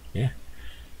 Yeah,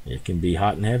 it can be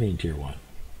hot and heavy in Tier 1.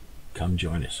 Come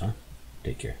join us, huh?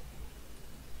 Take care.